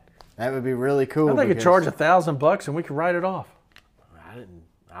happen. That would be really cool. I think they could charge $1,000 and we could write it off.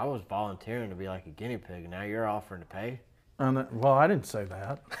 I was volunteering to be like a guinea pig. Now you're offering to pay? Well, I didn't say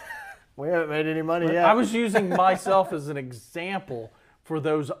that. We haven't made any money yet. I was using myself as an example for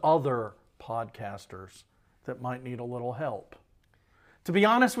those other podcasters that might need a little help. To be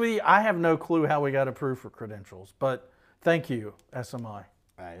honest with you, I have no clue how we got approved for credentials, but thank you, SMI.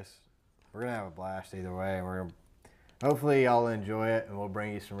 Nice. We're going to have a blast either way. Hopefully y'all enjoy it, and we'll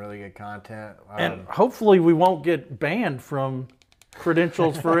bring you some really good content. And hopefully we won't get banned from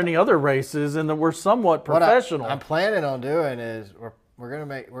credentials for any other races, and that we're somewhat professional. What I'm planning on doing is we're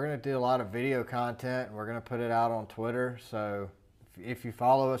gonna do a lot of video content, and we're gonna put it out on Twitter. So if you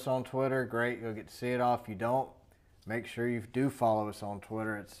follow us on Twitter, great, you'll get to see it all. If you don't, make sure you do follow us on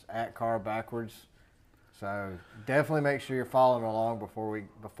Twitter. It's @CarBackwards. So definitely make sure you're following along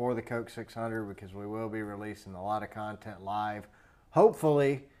before the Coke 600, because we will be releasing a lot of content live.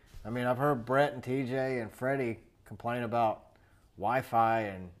 Hopefully, I've heard Brett and TJ and Freddie complain about Wi-Fi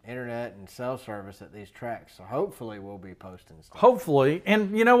and internet and cell service at these tracks. So hopefully we'll be posting stuff. Hopefully.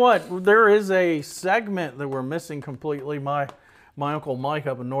 And you know what? There is a segment that we're missing completely. My Uncle Mike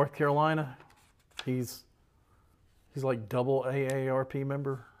up in North Carolina, he's like double AARP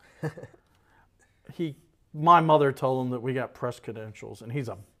member. My mother told him that we got press credentials, and he's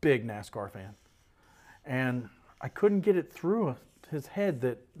a big NASCAR fan. And I couldn't get it through his head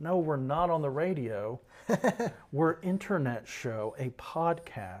that, no, we're not on the radio. We're internet show, a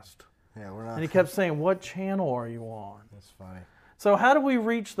podcast. Yeah, we're not. And he kept saying, what channel are you on? That's funny. So how do we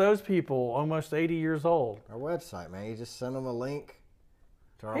reach those people almost 80 years old? Our website, man. You just send them a link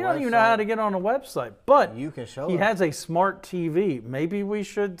to our website. He don't even know how to get on a website. But you can show he them. has a smart TV. Maybe we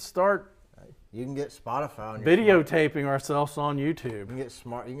should start You can get Spotify on your videotaping ourselves on YouTube. You can get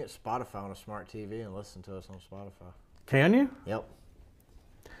Spotify on a smart TV and listen to us on Spotify. Can you? Yep.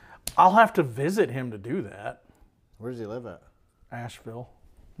 I'll have to visit him to do that. Where does he live at? Asheville,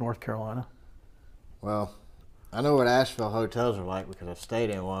 North Carolina. Well, I know what Asheville hotels are like because I've stayed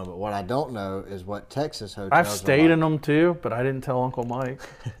in one, but what I don't know is what Texas hotels I've are stayed like. in them too, but I didn't tell Uncle Mike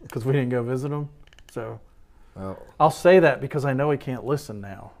because we didn't go visit him. So Well, I'll say that because I know he can't listen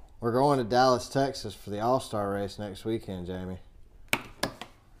now. we're going to Dallas, Texas for the All-Star race next weekend, Jamie.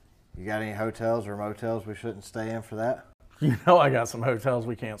 You got any hotels or motels we shouldn't stay in for that? You know I got some hotels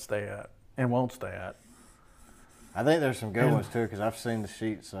we can't stay at and won't stay at. I think there's some good ones too because I've seen the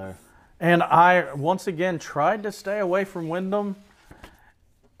sheet. So, And I, once again, tried to stay away from Wyndham.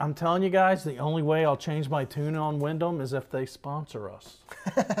 I'm telling you guys, the only way I'll change my tune on Wyndham is if they sponsor us.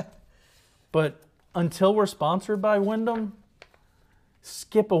 But until we're sponsored by Wyndham,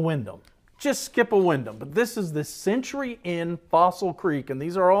 skip a Wyndham. Just skip a Wyndham. But this is the Century Inn Fossil Creek, and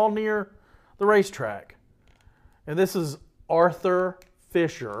these are all near the racetrack. And this is Arthur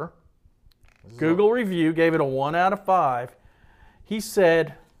Fisher. Google review gave it a 1 out of 5. He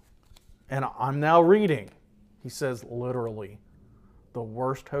said, and I'm now reading, he says literally, the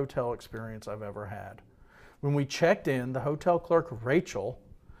worst hotel experience I've ever had. When we checked in, the hotel clerk, Rachel,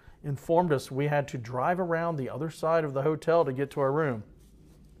 informed us we had to drive around the other side of the hotel to get to our room.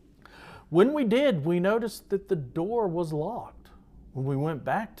 When we did, we noticed that the door was locked. When we went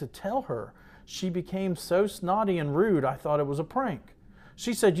back to tell her, she became so snotty and rude, I thought it was a prank.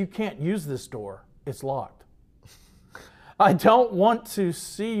 She said, you can't use this door. It's locked. I don't want to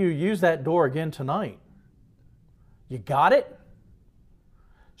see you use that door again tonight. You got it?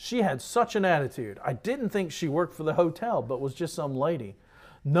 She had such an attitude. I didn't think she worked for the hotel, but was just some lady.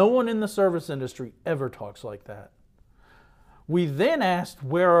 No one in the service industry ever talks like that. We then asked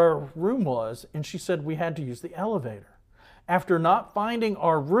where our room was, and she said we had to use the elevator. After not finding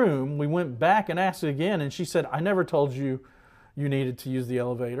our room, we went back and asked again, and she said, I never told you you needed to use the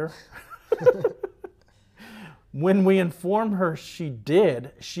elevator. When we informed her she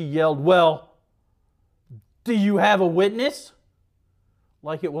did, she yelled, well, do you have a witness?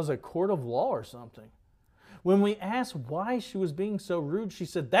 Like it was a court of law or something. When we asked why she was being so rude, she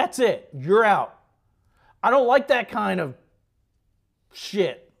said, that's it, you're out. I don't like that kind of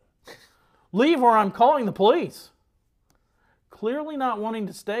shit. Leave or I'm calling the police. Clearly not wanting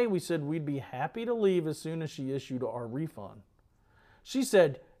to stay, we said we'd be happy to leave as soon as she issued our refund. She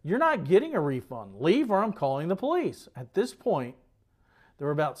said, you're not getting a refund. Leave or I'm calling the police. At this point, there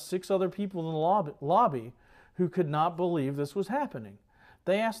were about 6 other people in the lobby who could not believe this was happening.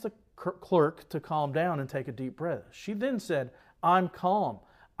 They asked the clerk to calm down and take a deep breath. She then said, I'm calm.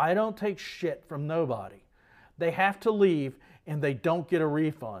 I don't take shit from nobody. They have to leave and they don't get a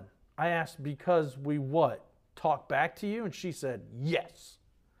refund. I asked, because we what? Talk back to you? And she said, yes.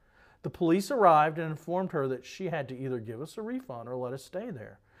 The police arrived and informed her that she had to either give us a refund or let us stay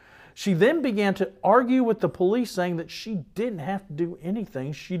there. She then began to argue with the police, saying that she didn't have to do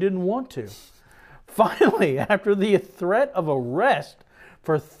anything she didn't want to. Finally, after the threat of arrest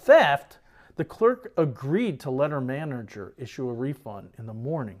for theft, the clerk agreed to let her manager issue a refund in the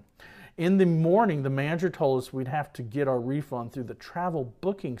morning. In the morning, the manager told us we'd have to get our refund through the travel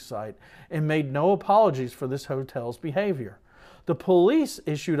booking site and made no apologies for this hotel's behavior. The police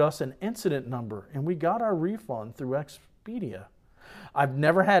issued us an incident number and we got our refund through Expedia. I've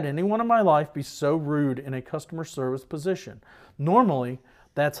never had anyone in my life be so rude in a customer service position. Normally,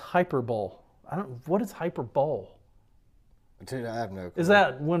 that's hyperbole. What is hyperbole? Dude, I have no clue. Is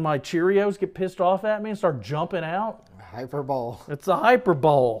that when my Cheerios get pissed off at me and start jumping out? Hyperbole. It's a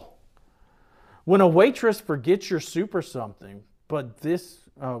hyperbole. When a waitress forgets your soup or something, but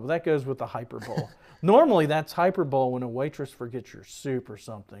that goes with the hyperbole. Normally, that's hyperbole when a waitress forgets your soup or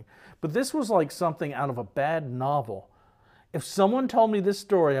something. But this was like something out of a bad novel. If someone told me this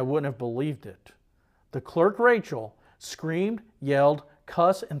story, I wouldn't have believed it. The clerk, Rachel, screamed, yelled,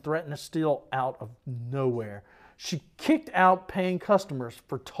 cussed, and threatened to steal out of nowhere. She kicked out paying customers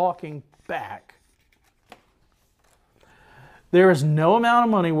for talking back. There is no amount of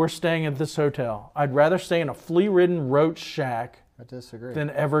money we're staying at this hotel. I'd rather stay in a flea-ridden roach shack I disagree. than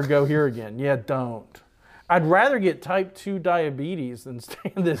ever go here again. Yeah, don't. I'd rather get type 2 diabetes than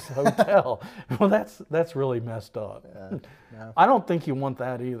stay in this hotel. Well, that's really messed up. No. I don't think you want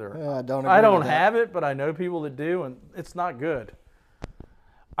that either. Yeah, I don't agree I don't with that. have it, but I know people that do, and it's not good.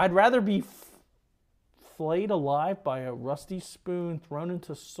 I'd rather be flayed alive by a rusty spoon thrown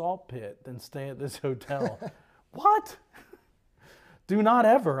into a salt pit than stay at this hotel. What? Do not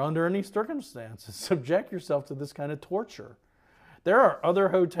ever, under any circumstances, subject yourself to this kind of torture. There are other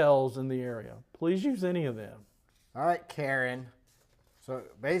hotels in the area. Please use any of them. All right, Karen. So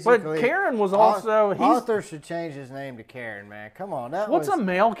basically, But Karen was also... Arthur should change his name to Karen, man. Come on, What's a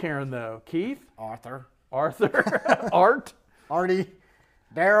male Karen, though? Keith? Arthur. Art? Artie.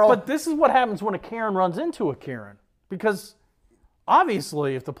 Daryl. But this is what happens when a Karen runs into a Karen. Because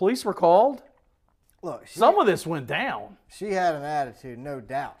obviously, if the police were called, look, some of this went down. She had an attitude, no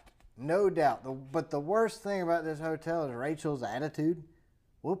doubt. No doubt. But the worst thing about this hotel is Rachel's attitude.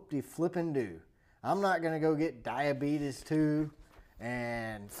 Whoop-de-flippin'-do. I'm not going to go get diabetes too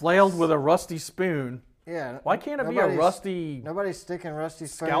and... Flailed with a rusty spoon. Yeah. Why can't it be a rusty... Nobody's sticking rusty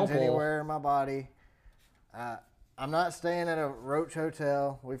spoons scalpel anywhere in my body. I'm not staying at a Roach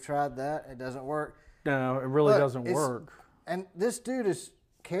hotel. We've tried that. It doesn't work. No, it really doesn't work. And this dude is...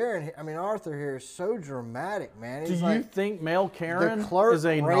 Arthur here is so dramatic, man. Do you think male Karen clerk is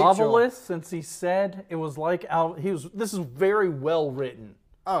a Rachel. novelist? Since he said it was like this is very well written.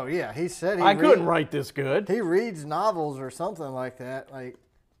 Oh yeah, he said I couldn't write this good. He reads novels or something like that. Like,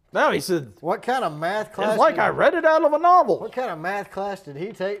 no, he said. What kind of math class? It's like I read it out of a novel. What kind of math class did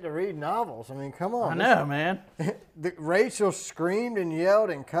he take to read novels? I mean, come on. I know, man. Rachel screamed and yelled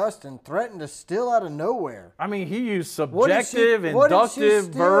and cussed and threatened to steal out of nowhere. I mean, he used subjective, inductive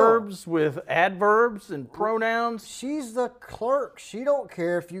verbs with adverbs and pronouns. She's the clerk. She don't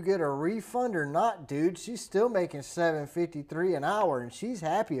care if you get a refund or not, dude. She's still making $7.53 an hour, and she's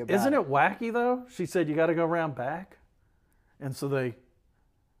happy about it. Isn't it wacky, though? She said, you got to go around back. And so they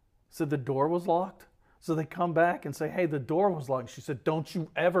said the door was locked. So they come back and say, hey, the door was locked. She said, don't you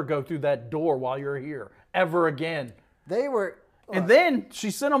ever go through that door while you're here, ever again. They were... And then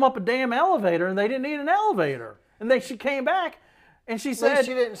she sent them up a damn elevator, and they didn't need an elevator. And then she came back, and she said,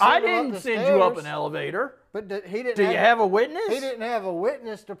 I didn't send you up an elevator. But he didn't. Do you have a witness? He didn't have a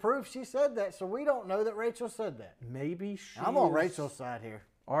witness to prove she said that, so we don't know that Rachel said that. Maybe she I'm on Rachel's side here.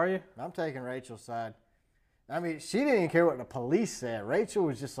 Are you? I'm taking Rachel's side. I mean, she didn't even care what the police said. Rachel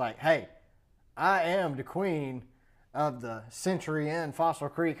was just like, hey, I am the queen of the Century Inn Fossil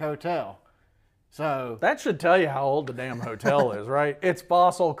Creek Hotel. So that should tell you how old the damn hotel is, right? It's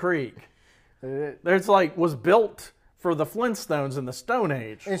Fossil Creek. It's like was built for the Flintstones in the Stone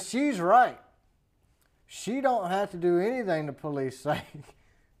Age. And she's right. She don't have to do anything the police say.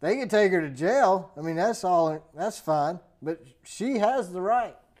 They can take her to jail. I mean, that's fine. But she has the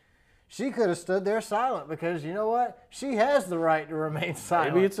right. She could have stood there silent because, you know what? She has the right to remain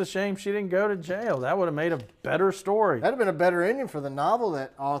silent. Maybe it's a shame she didn't go to jail. That would have made a better story. That'd have been a better ending for the novel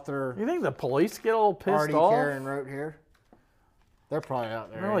that author... You think the police get a little pissed off? Karen wrote here. They're probably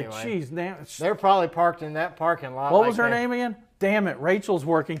out there Really, anyway. geez, damn. They're probably parked in that parking lot. What was her name again? Damn it, Rachel's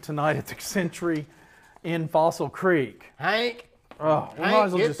working tonight at the Century in Fossil Creek. Hank. Oh,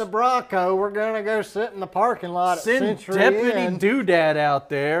 Hank, get the Bronco. We're going to go sit in the parking lot at Century Deputy Inn. Doodad out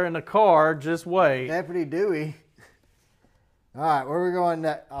there in the car. Just wait. Deputy Dewey. All right, where are we going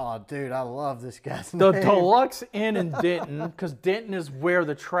next? Oh, dude, I love this guy's The name. Deluxe Inn in Denton, because Denton is where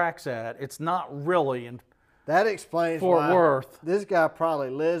the track's at. It's not really in that explains Fort why Worth. This guy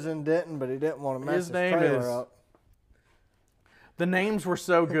probably lives in Denton, but he didn't want to mess his trailer up. The names were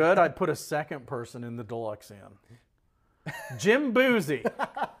so good, I'd put a second person in the Deluxe Inn. Jim Boozy,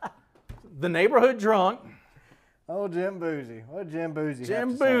 the neighborhood drunk. Oh, Jim Boozy. What did Jim Boozy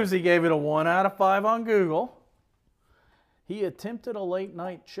Jim Boozy gave it a 1 out of 5 on Google. He attempted a late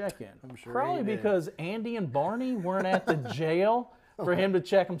night check-in. Sure Probably because Andy and Barney weren't at the jail for him to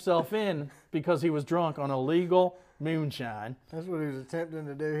check himself in because he was drunk on illegal moonshine. That's what he was attempting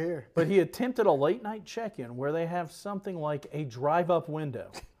to do here. But he attempted a late night check-in where they have something like a drive-up window.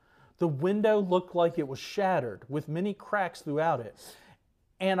 The window looked like it was shattered with many cracks throughout it.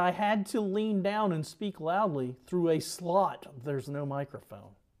 And I had to lean down and speak loudly through a slot. There's no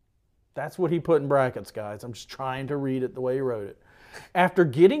microphone. That's what he put in brackets, guys. I'm just trying to read it the way he wrote it. After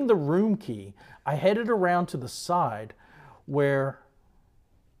getting the room key, I headed around to the side where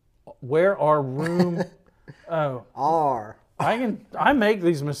our room... Oh. R. I make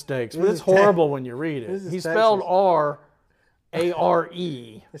these mistakes, but it's horrible when you read it. He spelled R,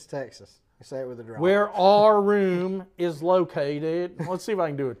 A-R-E. It's Texas. Say it with a draw. Where our room is located. Let's see if I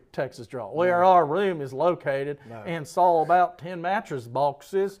can do a Texas draw. Where our room is located, and saw about 10 mattress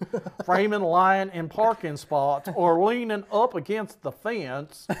boxes, framing, lying in parking spots, or leaning up against the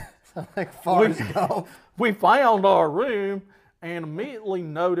fence. Like Forrest Gump. We found our room and immediately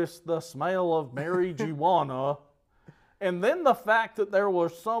noticed the smell of marijuana. And then the fact that there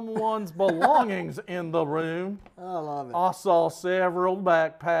was someone's belongings in the room. I love it. I saw several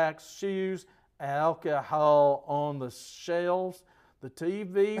backpacks, shoes, alcohol on the shelves. The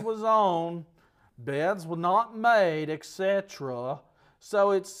TV was on. Beds were not made, etc. So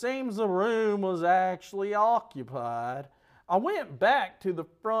it seems the room was actually occupied. I went back to the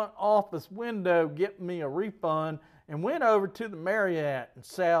front office window, get me a refund, and went over to the Marriott in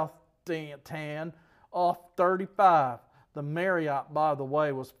South Tan off 35. The Marriott, by the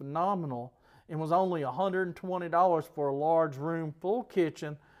way, was phenomenal and was only $120 for a large room, full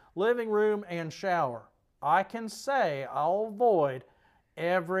kitchen, living room, and shower. I can say I'll avoid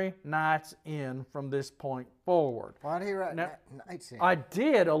every night's inn from this point forward. Why did he write Night's Inn? I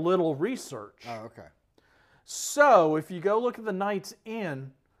did a little research. Oh, okay. So if you go look at the Night's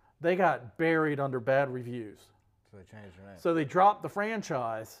Inn, they got buried under bad reviews. So they changed their name. So they dropped the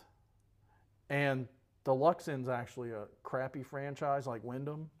franchise, and the Lux Inn's actually a crappy franchise like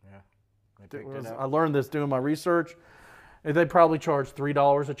Wyndham. Yeah. They picked it up. I learned this doing my research. They probably charge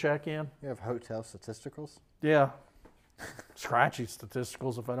 $3 a check-in. You have hotel statisticals? Yeah. Scratchy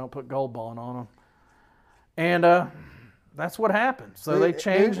statisticals if I don't put Gold Bond on them. And that's what happened. So they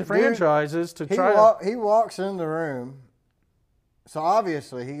changed the franchises to try He walks in the room. So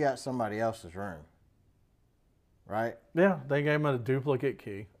obviously he got somebody else's room. Right? Yeah, they gave him a duplicate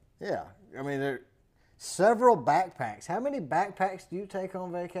key. Yeah. I mean, there several backpacks. How many backpacks do you take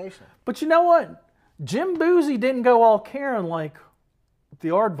on vacation? But you know what? Jim Boozy didn't go all Karen like the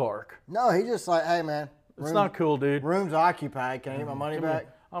Aardvark. No, he just like, hey, man. It's not cool, dude. Room's occupied. Can I get my money back?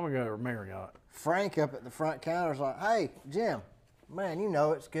 I'm going to go to Marriott. Frank up at the front counter is like, hey, Jim, man, you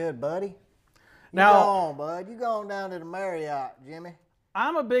know it's good, buddy. Now, go on, bud. You going down to the Marriott, Jimmy.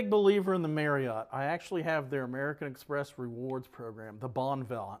 I'm a big believer in the Marriott. I actually have their American Express Rewards program, the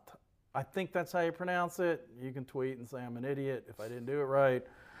Bonvent. I think that's how you pronounce it. You can tweet and say I'm an idiot if I didn't do it right.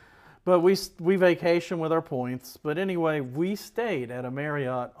 But we vacation with our points. But anyway, we stayed at a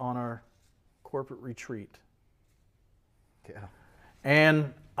Marriott on our corporate retreat. Yeah.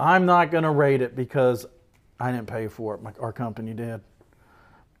 And I'm not going to rate it because I didn't pay for it. Our company did.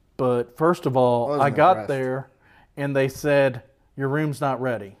 But first of all, I got there and they said, your room's not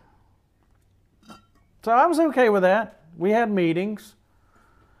ready. So I was okay with that. We had meetings.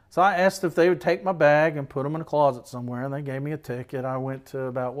 So I asked if they would take my bag and put them in a closet somewhere, and they gave me a ticket. I went to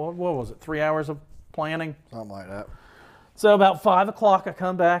about, what was it, 3 hours of planning? Something like that. So about 5 o'clock, I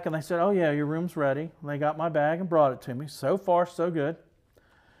come back, and they said, oh, yeah, your room's ready. And they got my bag and brought it to me. So far, so good.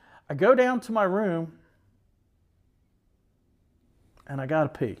 I go down to my room, and I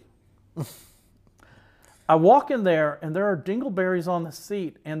got to pee. I walk in there, and there are dingleberries on the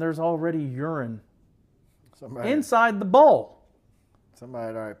seat, and there's already urine inside the bowl. Somebody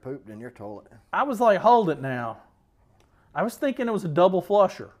had already pooped in your toilet. I was like, hold it now. I was thinking it was a double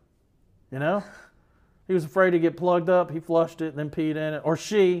flusher, you know? He was afraid to get plugged up. He flushed it, then peed in it. Or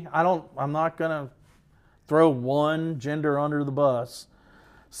she. I'm not going to throw one gender under the bus.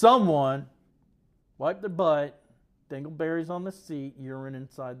 Someone wiped their butt, dingleberries on the seat, urine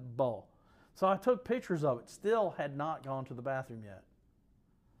inside the bowl. So I took pictures of it. Still had not gone to the bathroom yet.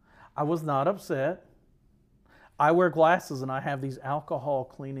 I was not upset. I wear glasses and I have these alcohol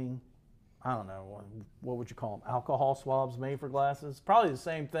cleaning, I don't know, what would you call them? Alcohol swabs made for glasses? Probably the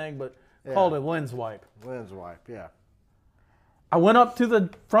same thing, but called a lens wipe. Lens wipe, yeah. I went up to the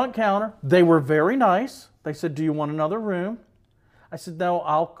front counter. They were very nice. They said, do you want another room? I said, no,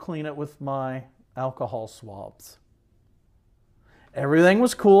 I'll clean it with my alcohol swabs. Everything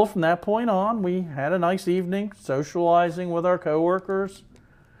was cool from that point on. We had a nice evening socializing with our coworkers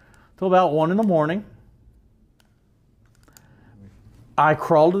till about 1 in the morning. I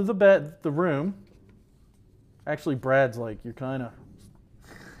crawled to the room. Actually, Brad's like,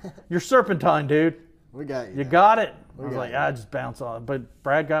 you're serpentine, dude. We got you. You got it. I was like, I just bounce on it. But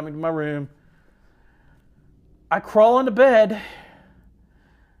Brad got me to my room. I crawl into bed,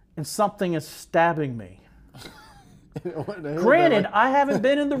 and something is stabbing me. Granted, I haven't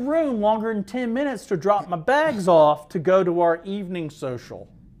been in the room longer than 10 minutes to drop my bags off to go to our evening social.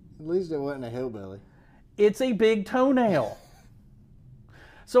 At least it wasn't a hillbilly. It's a big toenail.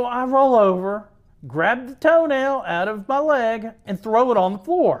 So I roll over, grab the toenail out of my leg, and throw it on the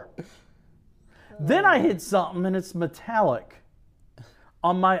floor. Then I hit something, and it's metallic.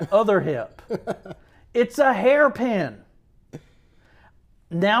 on my other hip. It's a hairpin.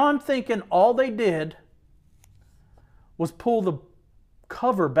 Now I'm thinking all they did was pull the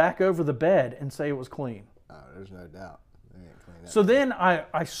cover back over the bed and say it was clean. Oh, there's no doubt. They ain't clean that. So then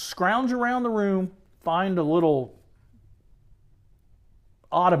I scrounge around the room, find a little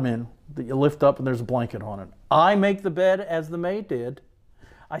ottoman that you lift up and there's a blanket on it. I make the bed as the maid did.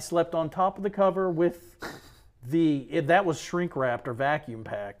 I slept on top of the cover with that was shrink wrapped or vacuum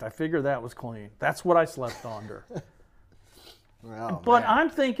packed. I figured that was clean. That's what I slept under. Well, but man. I'm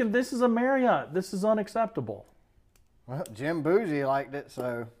thinking this is a Marriott. This is unacceptable. Well, Jim Bougie liked it,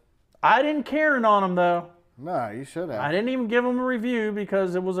 so. I didn't Karen on him though. No, you should have. I didn't even give him a review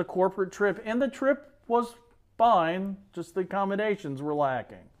because it was a corporate trip, and the trip was fine. Just the accommodations were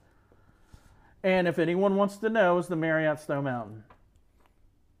lacking. And if anyone wants to know, it's the Marriott Snow Mountain.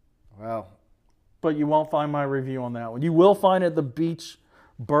 Well. But you won't find my review on that one. You will find it at the Beach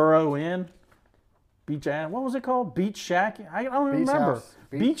Borough Inn. What was it called? Beach Shack? I don't remember. House.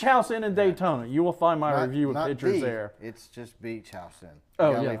 Beach House Inn in Daytona. You will find my review with pictures there. It's just Beach House Inn.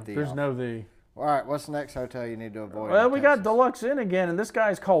 Oh, yeah. There's no the. All right, what's the next hotel you need to avoid? Well, we got Deluxe Inn again, and this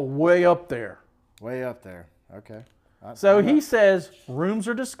guy's called Way Up There. Way Up There. Okay. So he says rooms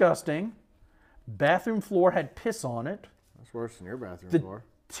are disgusting. Bathroom floor had piss on it. That's worse than your bathroom floor.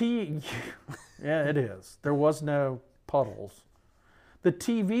 Yeah, it is. There was no puddles. The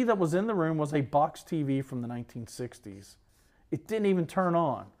TV that was in the room was a box TV from the 1960s. It didn't even turn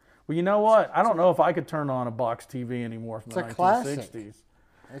on. Well, you know what? I don't know if I could turn on a box TV anymore from the 1960s.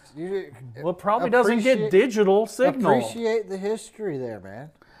 Well, it probably doesn't get digital signal. Appreciate the history there, man.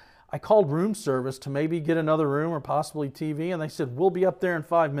 I called room service to maybe get another room or possibly TV, and they said, we'll be up there in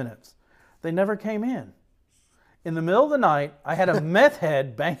 5 minutes. They never came in. In the middle of the night, I had a meth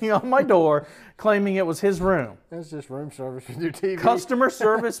head banging on my door claiming it was his room. That's just room service with your TV. Customer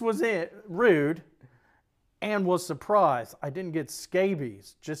service was rude and was surprised. I didn't get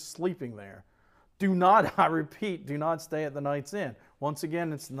scabies just sleeping there. Do not, I repeat, do not stay at the Knights Inn. Once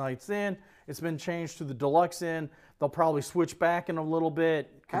again, it's the Knights Inn. It's been changed to the Deluxe Inn. They'll probably switch back in a little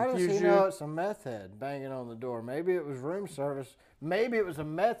bit. How does he know it's a meth head banging on the door? Maybe it was room service. Maybe it was a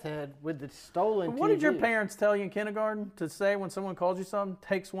meth head with the stolen TV. What did your parents tell you in kindergarten to say when someone calls you something?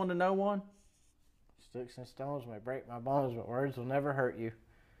 Takes one to know one? Sticks and stones may break my bones, but words will never hurt you.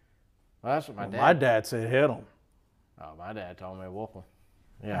 Well, that's what my dad. My dad said hit him. Oh, my dad told me to whoop him.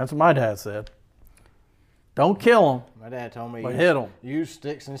 Yeah, that's what my dad said. Don't kill him. My dad told me but hit him. Use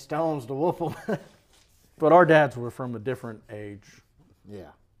sticks and stones to whoop him. But our dads were from a different age. Yeah,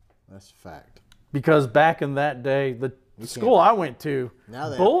 that's a fact. Because back in that day, the school I went to,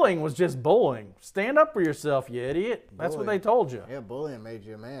 bullying was just bullying. Stand up for yourself, you idiot. That's what they told you. Yeah, bullying made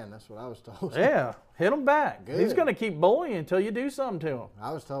you a man. That's what I was told. Yeah, hit him back. Good. He's going to keep bullying until you do something to him.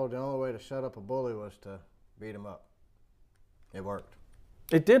 I was told the only way to shut up a bully was to beat him up. It worked.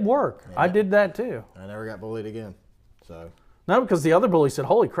 It did work. Yeah. I did that too. I never got bullied again. So. No, because the other bully said,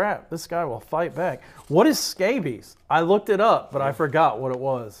 holy crap, this guy will fight back. What is scabies? I looked it up, but I forgot what it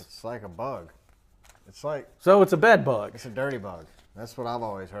was. It's like a bug. It's like... So it's a bed bug. It's a dirty bug. That's what I've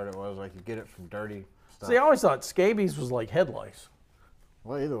always heard it was. Like you get it from dirty stuff. See, I always thought scabies was like head lice.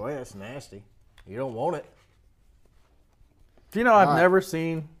 Well, either way, that's nasty. You don't want it. Do you know I've never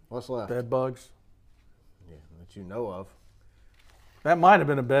seen what's left? Bed bugs? Yeah, that you know of. That might have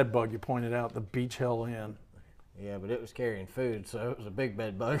been a bed bug you pointed out, the Beach Hill Inn. Yeah, but it was carrying food, so it was a big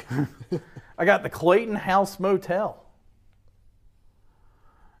bed bug. I got the Clayton House Motel.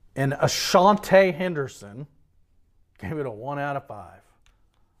 And Ashante Henderson gave it a 1 out of 5.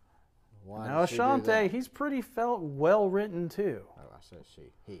 Why now Ashante, he's pretty well written too. Oh, I said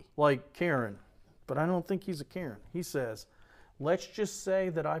he. Like Karen, but I don't think he's a Karen. He says, let's just say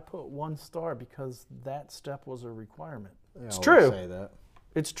that I put 1 star because that step was a requirement. It's true. Say that.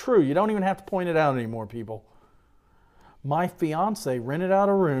 It's true. You don't even have to point it out anymore, people. My fiance rented out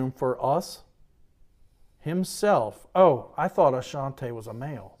a room for us, himself. Oh, I thought Ashante was a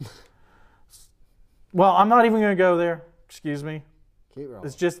male. Well, I'm not even going to go there. Excuse me. Keep rolling.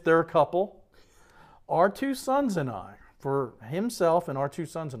 It's just they're a couple. Our 2 sons and I, for himself and our 2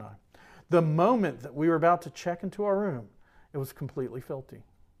 sons and I. The moment that we were about to check into our room, it was completely filthy.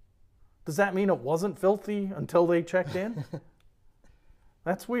 Does that mean it wasn't filthy until they checked in?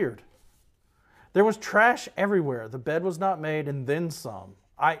 That's weird. There was trash everywhere. The bed was not made, and then some.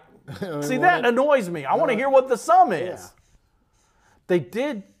 See, that annoys me. I want to hear what the sum is. Yeah. They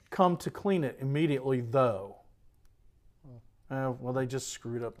did come to clean it immediately, though. Well, they just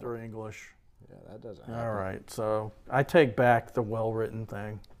screwed up their English. Yeah, that doesn't happen. All right, so I take back the well-written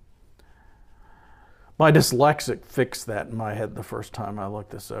thing. My dyslexic fixed that in my head the first time I looked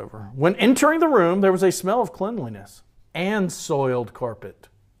this over. When entering the room, there was a smell of cleanliness and soiled carpet.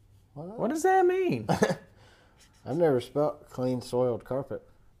 What does that mean? I've never smelled clean soiled carpet.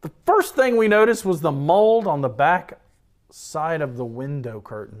 The first thing we noticed was the mold on the back side of the window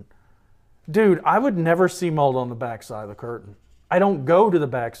curtain. Dude, I would never see mold on the back side of the curtain. I don't go to the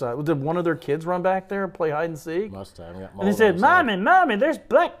back side. Did one of their kids run back there and play hide and seek? Must have. Got mold And they said, Mommy, there's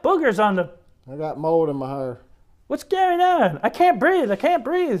black boogers on the... I got mold in my hair. What's going on? I can't breathe.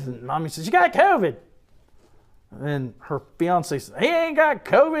 And Mommy says, you got COVID. And then her fiance says, he ain't got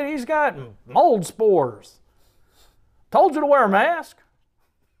COVID. He's got mold spores. Told you to wear a mask.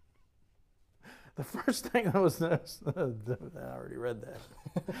 The first thing that was noticed, I already read that.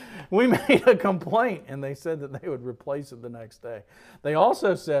 We made a complaint, and they said that they would replace it the next day. They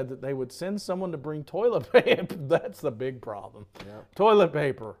also said that they would send someone to bring toilet paper. That's the big problem. Yep. Toilet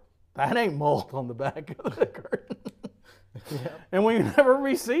paper. That ain't mold on the back of the curtain. Yep. And we never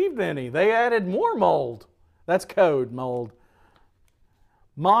received any. They added more mold. That's code mold.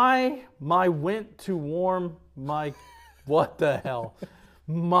 My went to warm my, what the hell?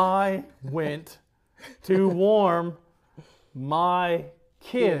 My went to warm my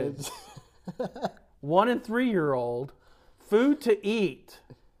kids, 1 and 3-year-old, food to eat,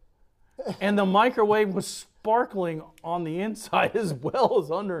 and the microwave was sparkling on the inside as well as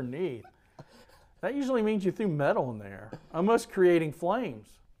underneath. That usually means you threw metal in there, almost creating flames.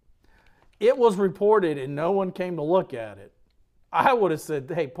 It was reported and no one came to look at it. I would have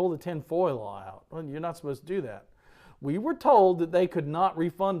said, hey, pull the tin foil out. Well, you're not supposed to do that. We were told that they could not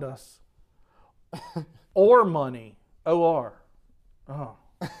refund us or money, O-R. Oh.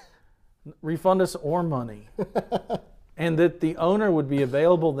 Refund us or money. And that the owner would be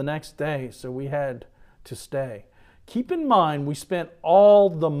available the next day, so we had to stay. Keep in mind, we spent all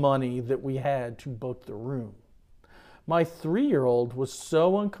the money that we had to book the room. My 3-year-old was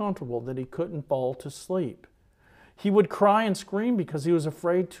so uncomfortable that he couldn't fall to sleep. He would cry and scream because he was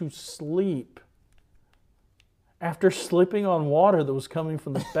afraid to sleep. After slipping on water that was coming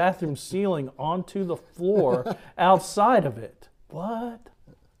from the bathroom ceiling onto the floor outside of it. What?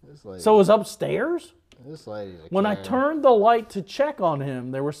 So it was upstairs? This lady's a When I turned the light to check on him,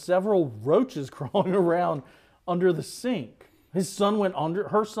 there were several roaches crawling around under the sink. Her son went under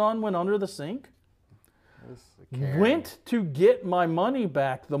the sink. Went to get my money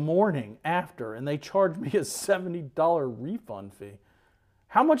back the morning after, and they charged me a $70 refund fee.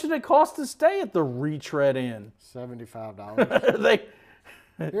 How much did it cost to stay at the Retread Inn? $75.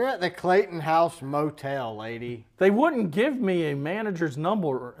 You're at the Clayton House Motel, lady. They wouldn't give me a manager's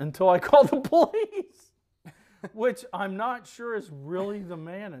number until I called the police, which I'm not sure is really the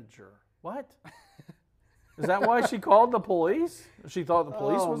manager. What? Is that why she called the police? She thought the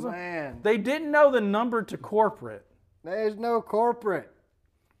police was man. They didn't know the number to corporate. There's no corporate.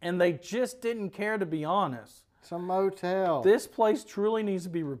 And they just didn't care, to be honest. It's a motel. This place truly needs to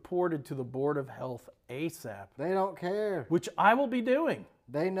be reported to the Board of Health ASAP. They don't care. Which I will be doing.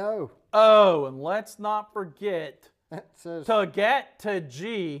 They know. Oh, and let's not forget, says,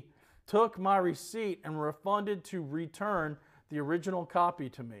 G took my receipt and refunded to return the original copy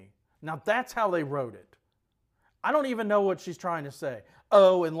to me. Now that's how they wrote it. I don't even know what she's trying to say.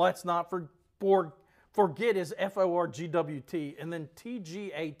 Oh, and let's not forget is FORGWT, and then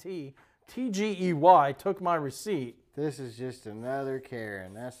TGAT, TGEY took my receipt. This is just another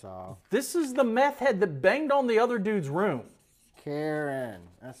Karen, that's all. This is the meth head that banged on the other dude's room. Karen,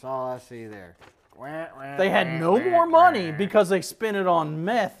 that's all I see there. They had no more money because they spent it on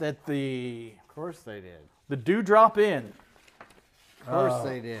meth at the... Of course they did. The Dewdrop Inn. Of course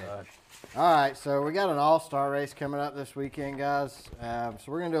they did. Gosh. All right, so we got an all-star race coming up this weekend, guys. So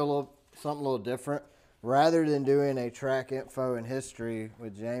we're going to do something a little different. Rather than doing a track info and history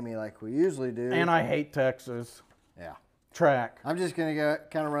with Jamie like we usually do. And I hate Texas. Yeah. Track. I'm just going to go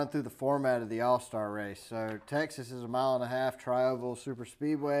kind of run through the format of the all-star race. So Texas is a 1.5 mile tri-oval super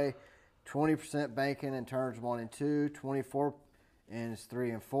speedway, 20% banking in turns 1 and 2, 24 in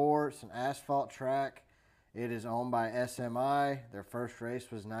 3 and 4. It's an asphalt track. It is owned by SMI. Their first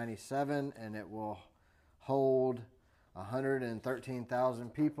race was 97, and it will hold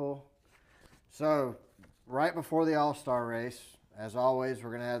 113,000 people. So right before the all-star race, as always, we're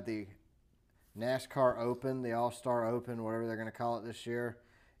going to have the NASCAR Open, the All-Star Open, whatever they're going to call it this year.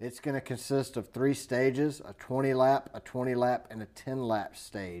 It's going to consist of 3 stages, a 20-lap, a 20-lap, and a 10-lap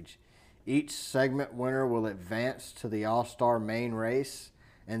stage. Each segment winner will advance to the All-Star main race,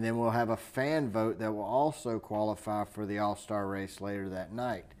 and then we'll have a fan vote that will also qualify for the All-Star race later that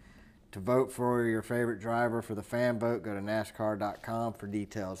night. To vote for your favorite driver for the fan vote, go to NASCAR.com for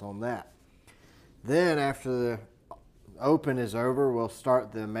details on that. Then after the Open is over, we'll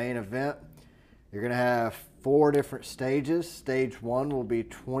start the main event. You're going to have 4 different stages. Stage 1 will be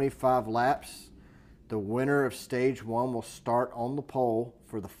 25 laps. The winner of stage 1 will start on the pole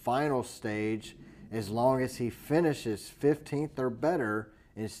for the final stage as long as he finishes 15th or better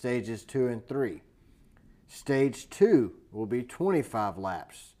in stages 2 and 3. Stage 2 will be 25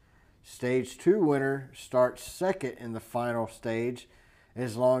 laps. Stage 2 winner starts second in the final stage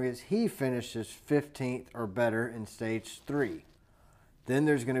as long as he finishes 15th or better in stage 3. Then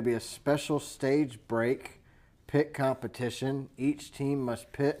there's going to be a special stage break pit competition. Each team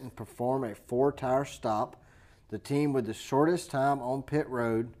must pit and perform a 4-tire stop. The team with the shortest time on pit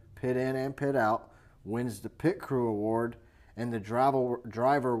road, pit in and pit out, wins the pit crew award, and the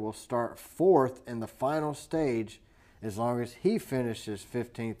driver will start 4th in the final stage as long as he finishes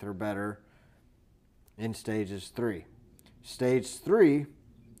 15th or better in stages 3. Stage 3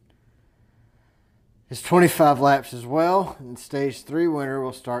 is 25 laps as well, and stage 3 winner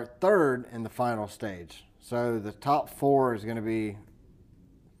will start 3rd in the final stage. So the top 4 is going to be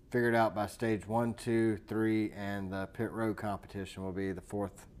figured out by stage 1, 2, 3, and the pit road competition will be the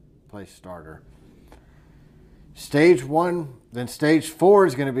 4th place starter. Stage 4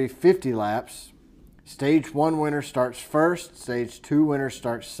 is going to be 50 laps. Stage 1 winner starts 1st, stage 2 winner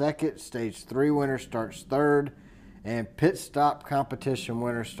starts 2nd, stage 3 winner starts 3rd, and pit stop competition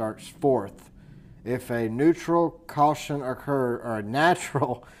winner starts 4th. If a natural caution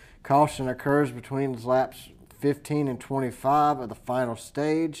occurs between laps 15 and 25 of the final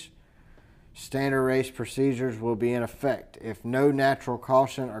stage, standard race procedures will be in effect. If no natural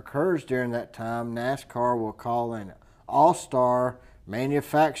caution occurs during that time, NASCAR will call an all-star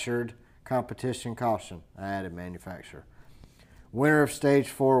manufactured competition caution. I added manufacturer. Winner of stage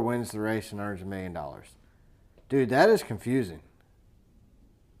 4 wins the race and earns $1 million. Dude, that is confusing.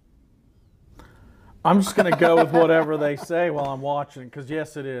 I'm just going to go with whatever they say while I'm watching, because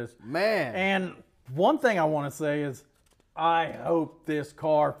yes, it is. Man. And one thing I want to say is I hope this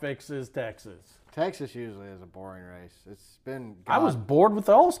car fixes Texas. Texas usually is a boring race. It's been... I was bored with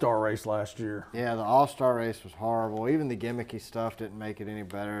the All-Star race last year. Yeah, the All-Star race was horrible. Even the gimmicky stuff didn't make it any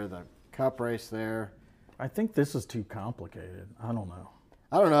better. The Cup race there. I think this is too complicated. I don't know.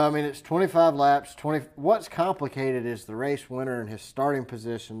 I mean, it's 25 laps. What's complicated is the race winner and his starting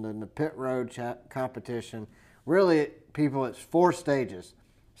position, then the pit road competition. Really, people, it's 4 stages.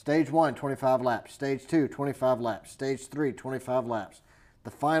 Stage 1, 25 laps. Stage 2, 25 laps. Stage 3, 25 laps.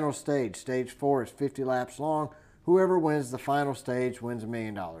 The final stage, stage 4, is 50 laps long. Whoever wins the final stage wins $1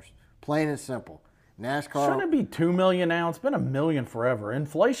 million. Plain and simple. NASCAR. Shouldn't it be $2 million now? It's been $1 million forever.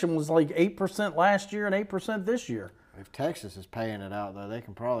 Inflation was like 8% last year and 8% this year. If Texas is paying it out, though, they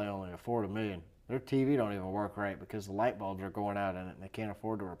can probably only afford $1 million. Their TV don't even work right because the light bulbs are going out in it, and they can't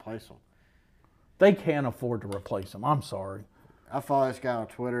afford to replace them. They can't afford to replace them. I'm sorry. I follow this guy on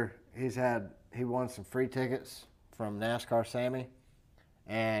Twitter. He won some free tickets from NASCAR Sammy,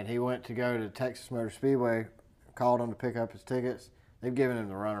 and he went to go to Texas Motor Speedway, called him to pick up his tickets. They've given him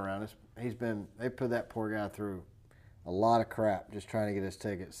the runaround. They put that poor guy through a lot of crap just trying to get his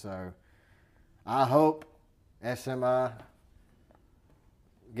tickets. So I hope SMI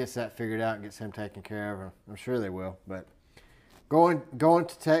gets that figured out and gets him taken care of. I'm sure they will. But going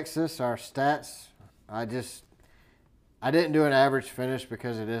to Texas, our stats, I didn't do an average finish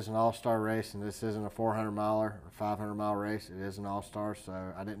because it is an all-star race and this isn't a 400-mile or 500-mile race. It is an all-star,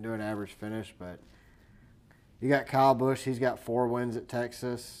 so I didn't do an average finish. But you got Kyle Busch. He's got 4 wins at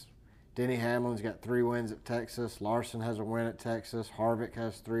Texas. Denny Hamlin's got 3 wins at Texas. Larson has a win at Texas. Harvick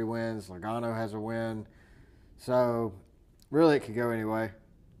has 3 wins. Logano has a win. So, really, it could go anyway.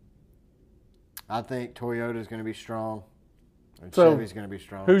 I think Toyota's going to be strong, and Chevy's going to be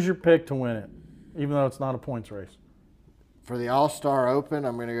strong. Who's your pick to win it, even though it's not a points race? For the All-Star Open,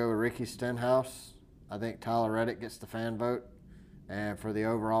 I'm going to go with Ricky Stenhouse. I think Tyler Reddick gets the fan vote. And for the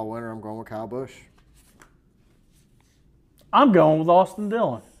overall winner, I'm going with Kyle Busch. I'm going with Austin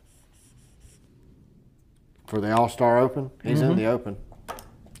Dillon. For the All-Star Open? He's in the Open.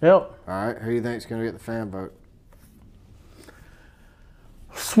 Yep. All right. Who do you think is going to get the fan vote?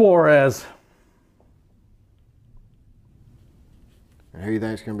 Suarez. And who do you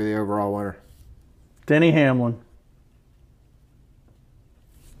think is going to be the overall winner? Denny Hamlin.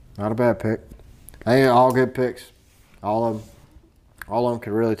 Not a bad pick. I think all good picks. All of them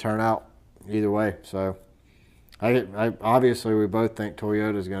could really turn out either way. So, obviously we both think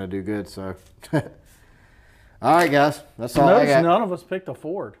Toyota is going to do good. So, all right, guys, that's all I got. None of us picked a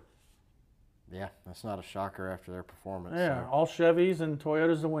Ford. Yeah, that's not a shocker after their performance. Yeah, so. all Chevys and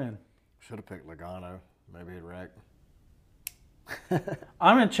Toyotas to win. Should have picked Logano. Maybe he'd wreck.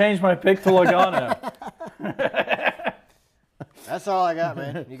 I'm going to change my pick to Logano. That's all I got,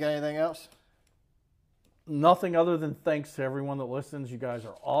 man. You got anything else? Nothing other than thanks to everyone that listens. You guys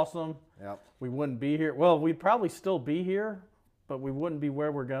are awesome. Yep. We wouldn't be here. Well, we'd probably still be here, but we wouldn't be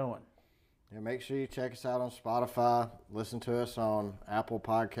where we're going. Yeah, make sure you check us out on Spotify. Listen to us on Apple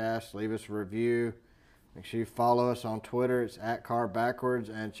Podcasts. Leave us a review. Make sure you follow us on Twitter. It's @CarBackwards.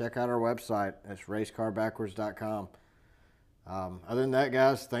 And check out our website. It's racecarbackwards.com. Other than that,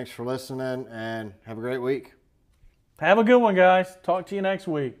 guys, thanks for listening and have a great week. Have a good one, guys. Talk to you next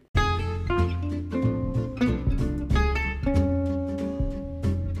week.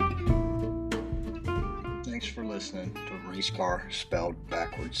 Thanks for listening to Race Car Spelled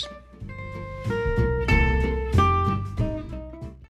Backwards.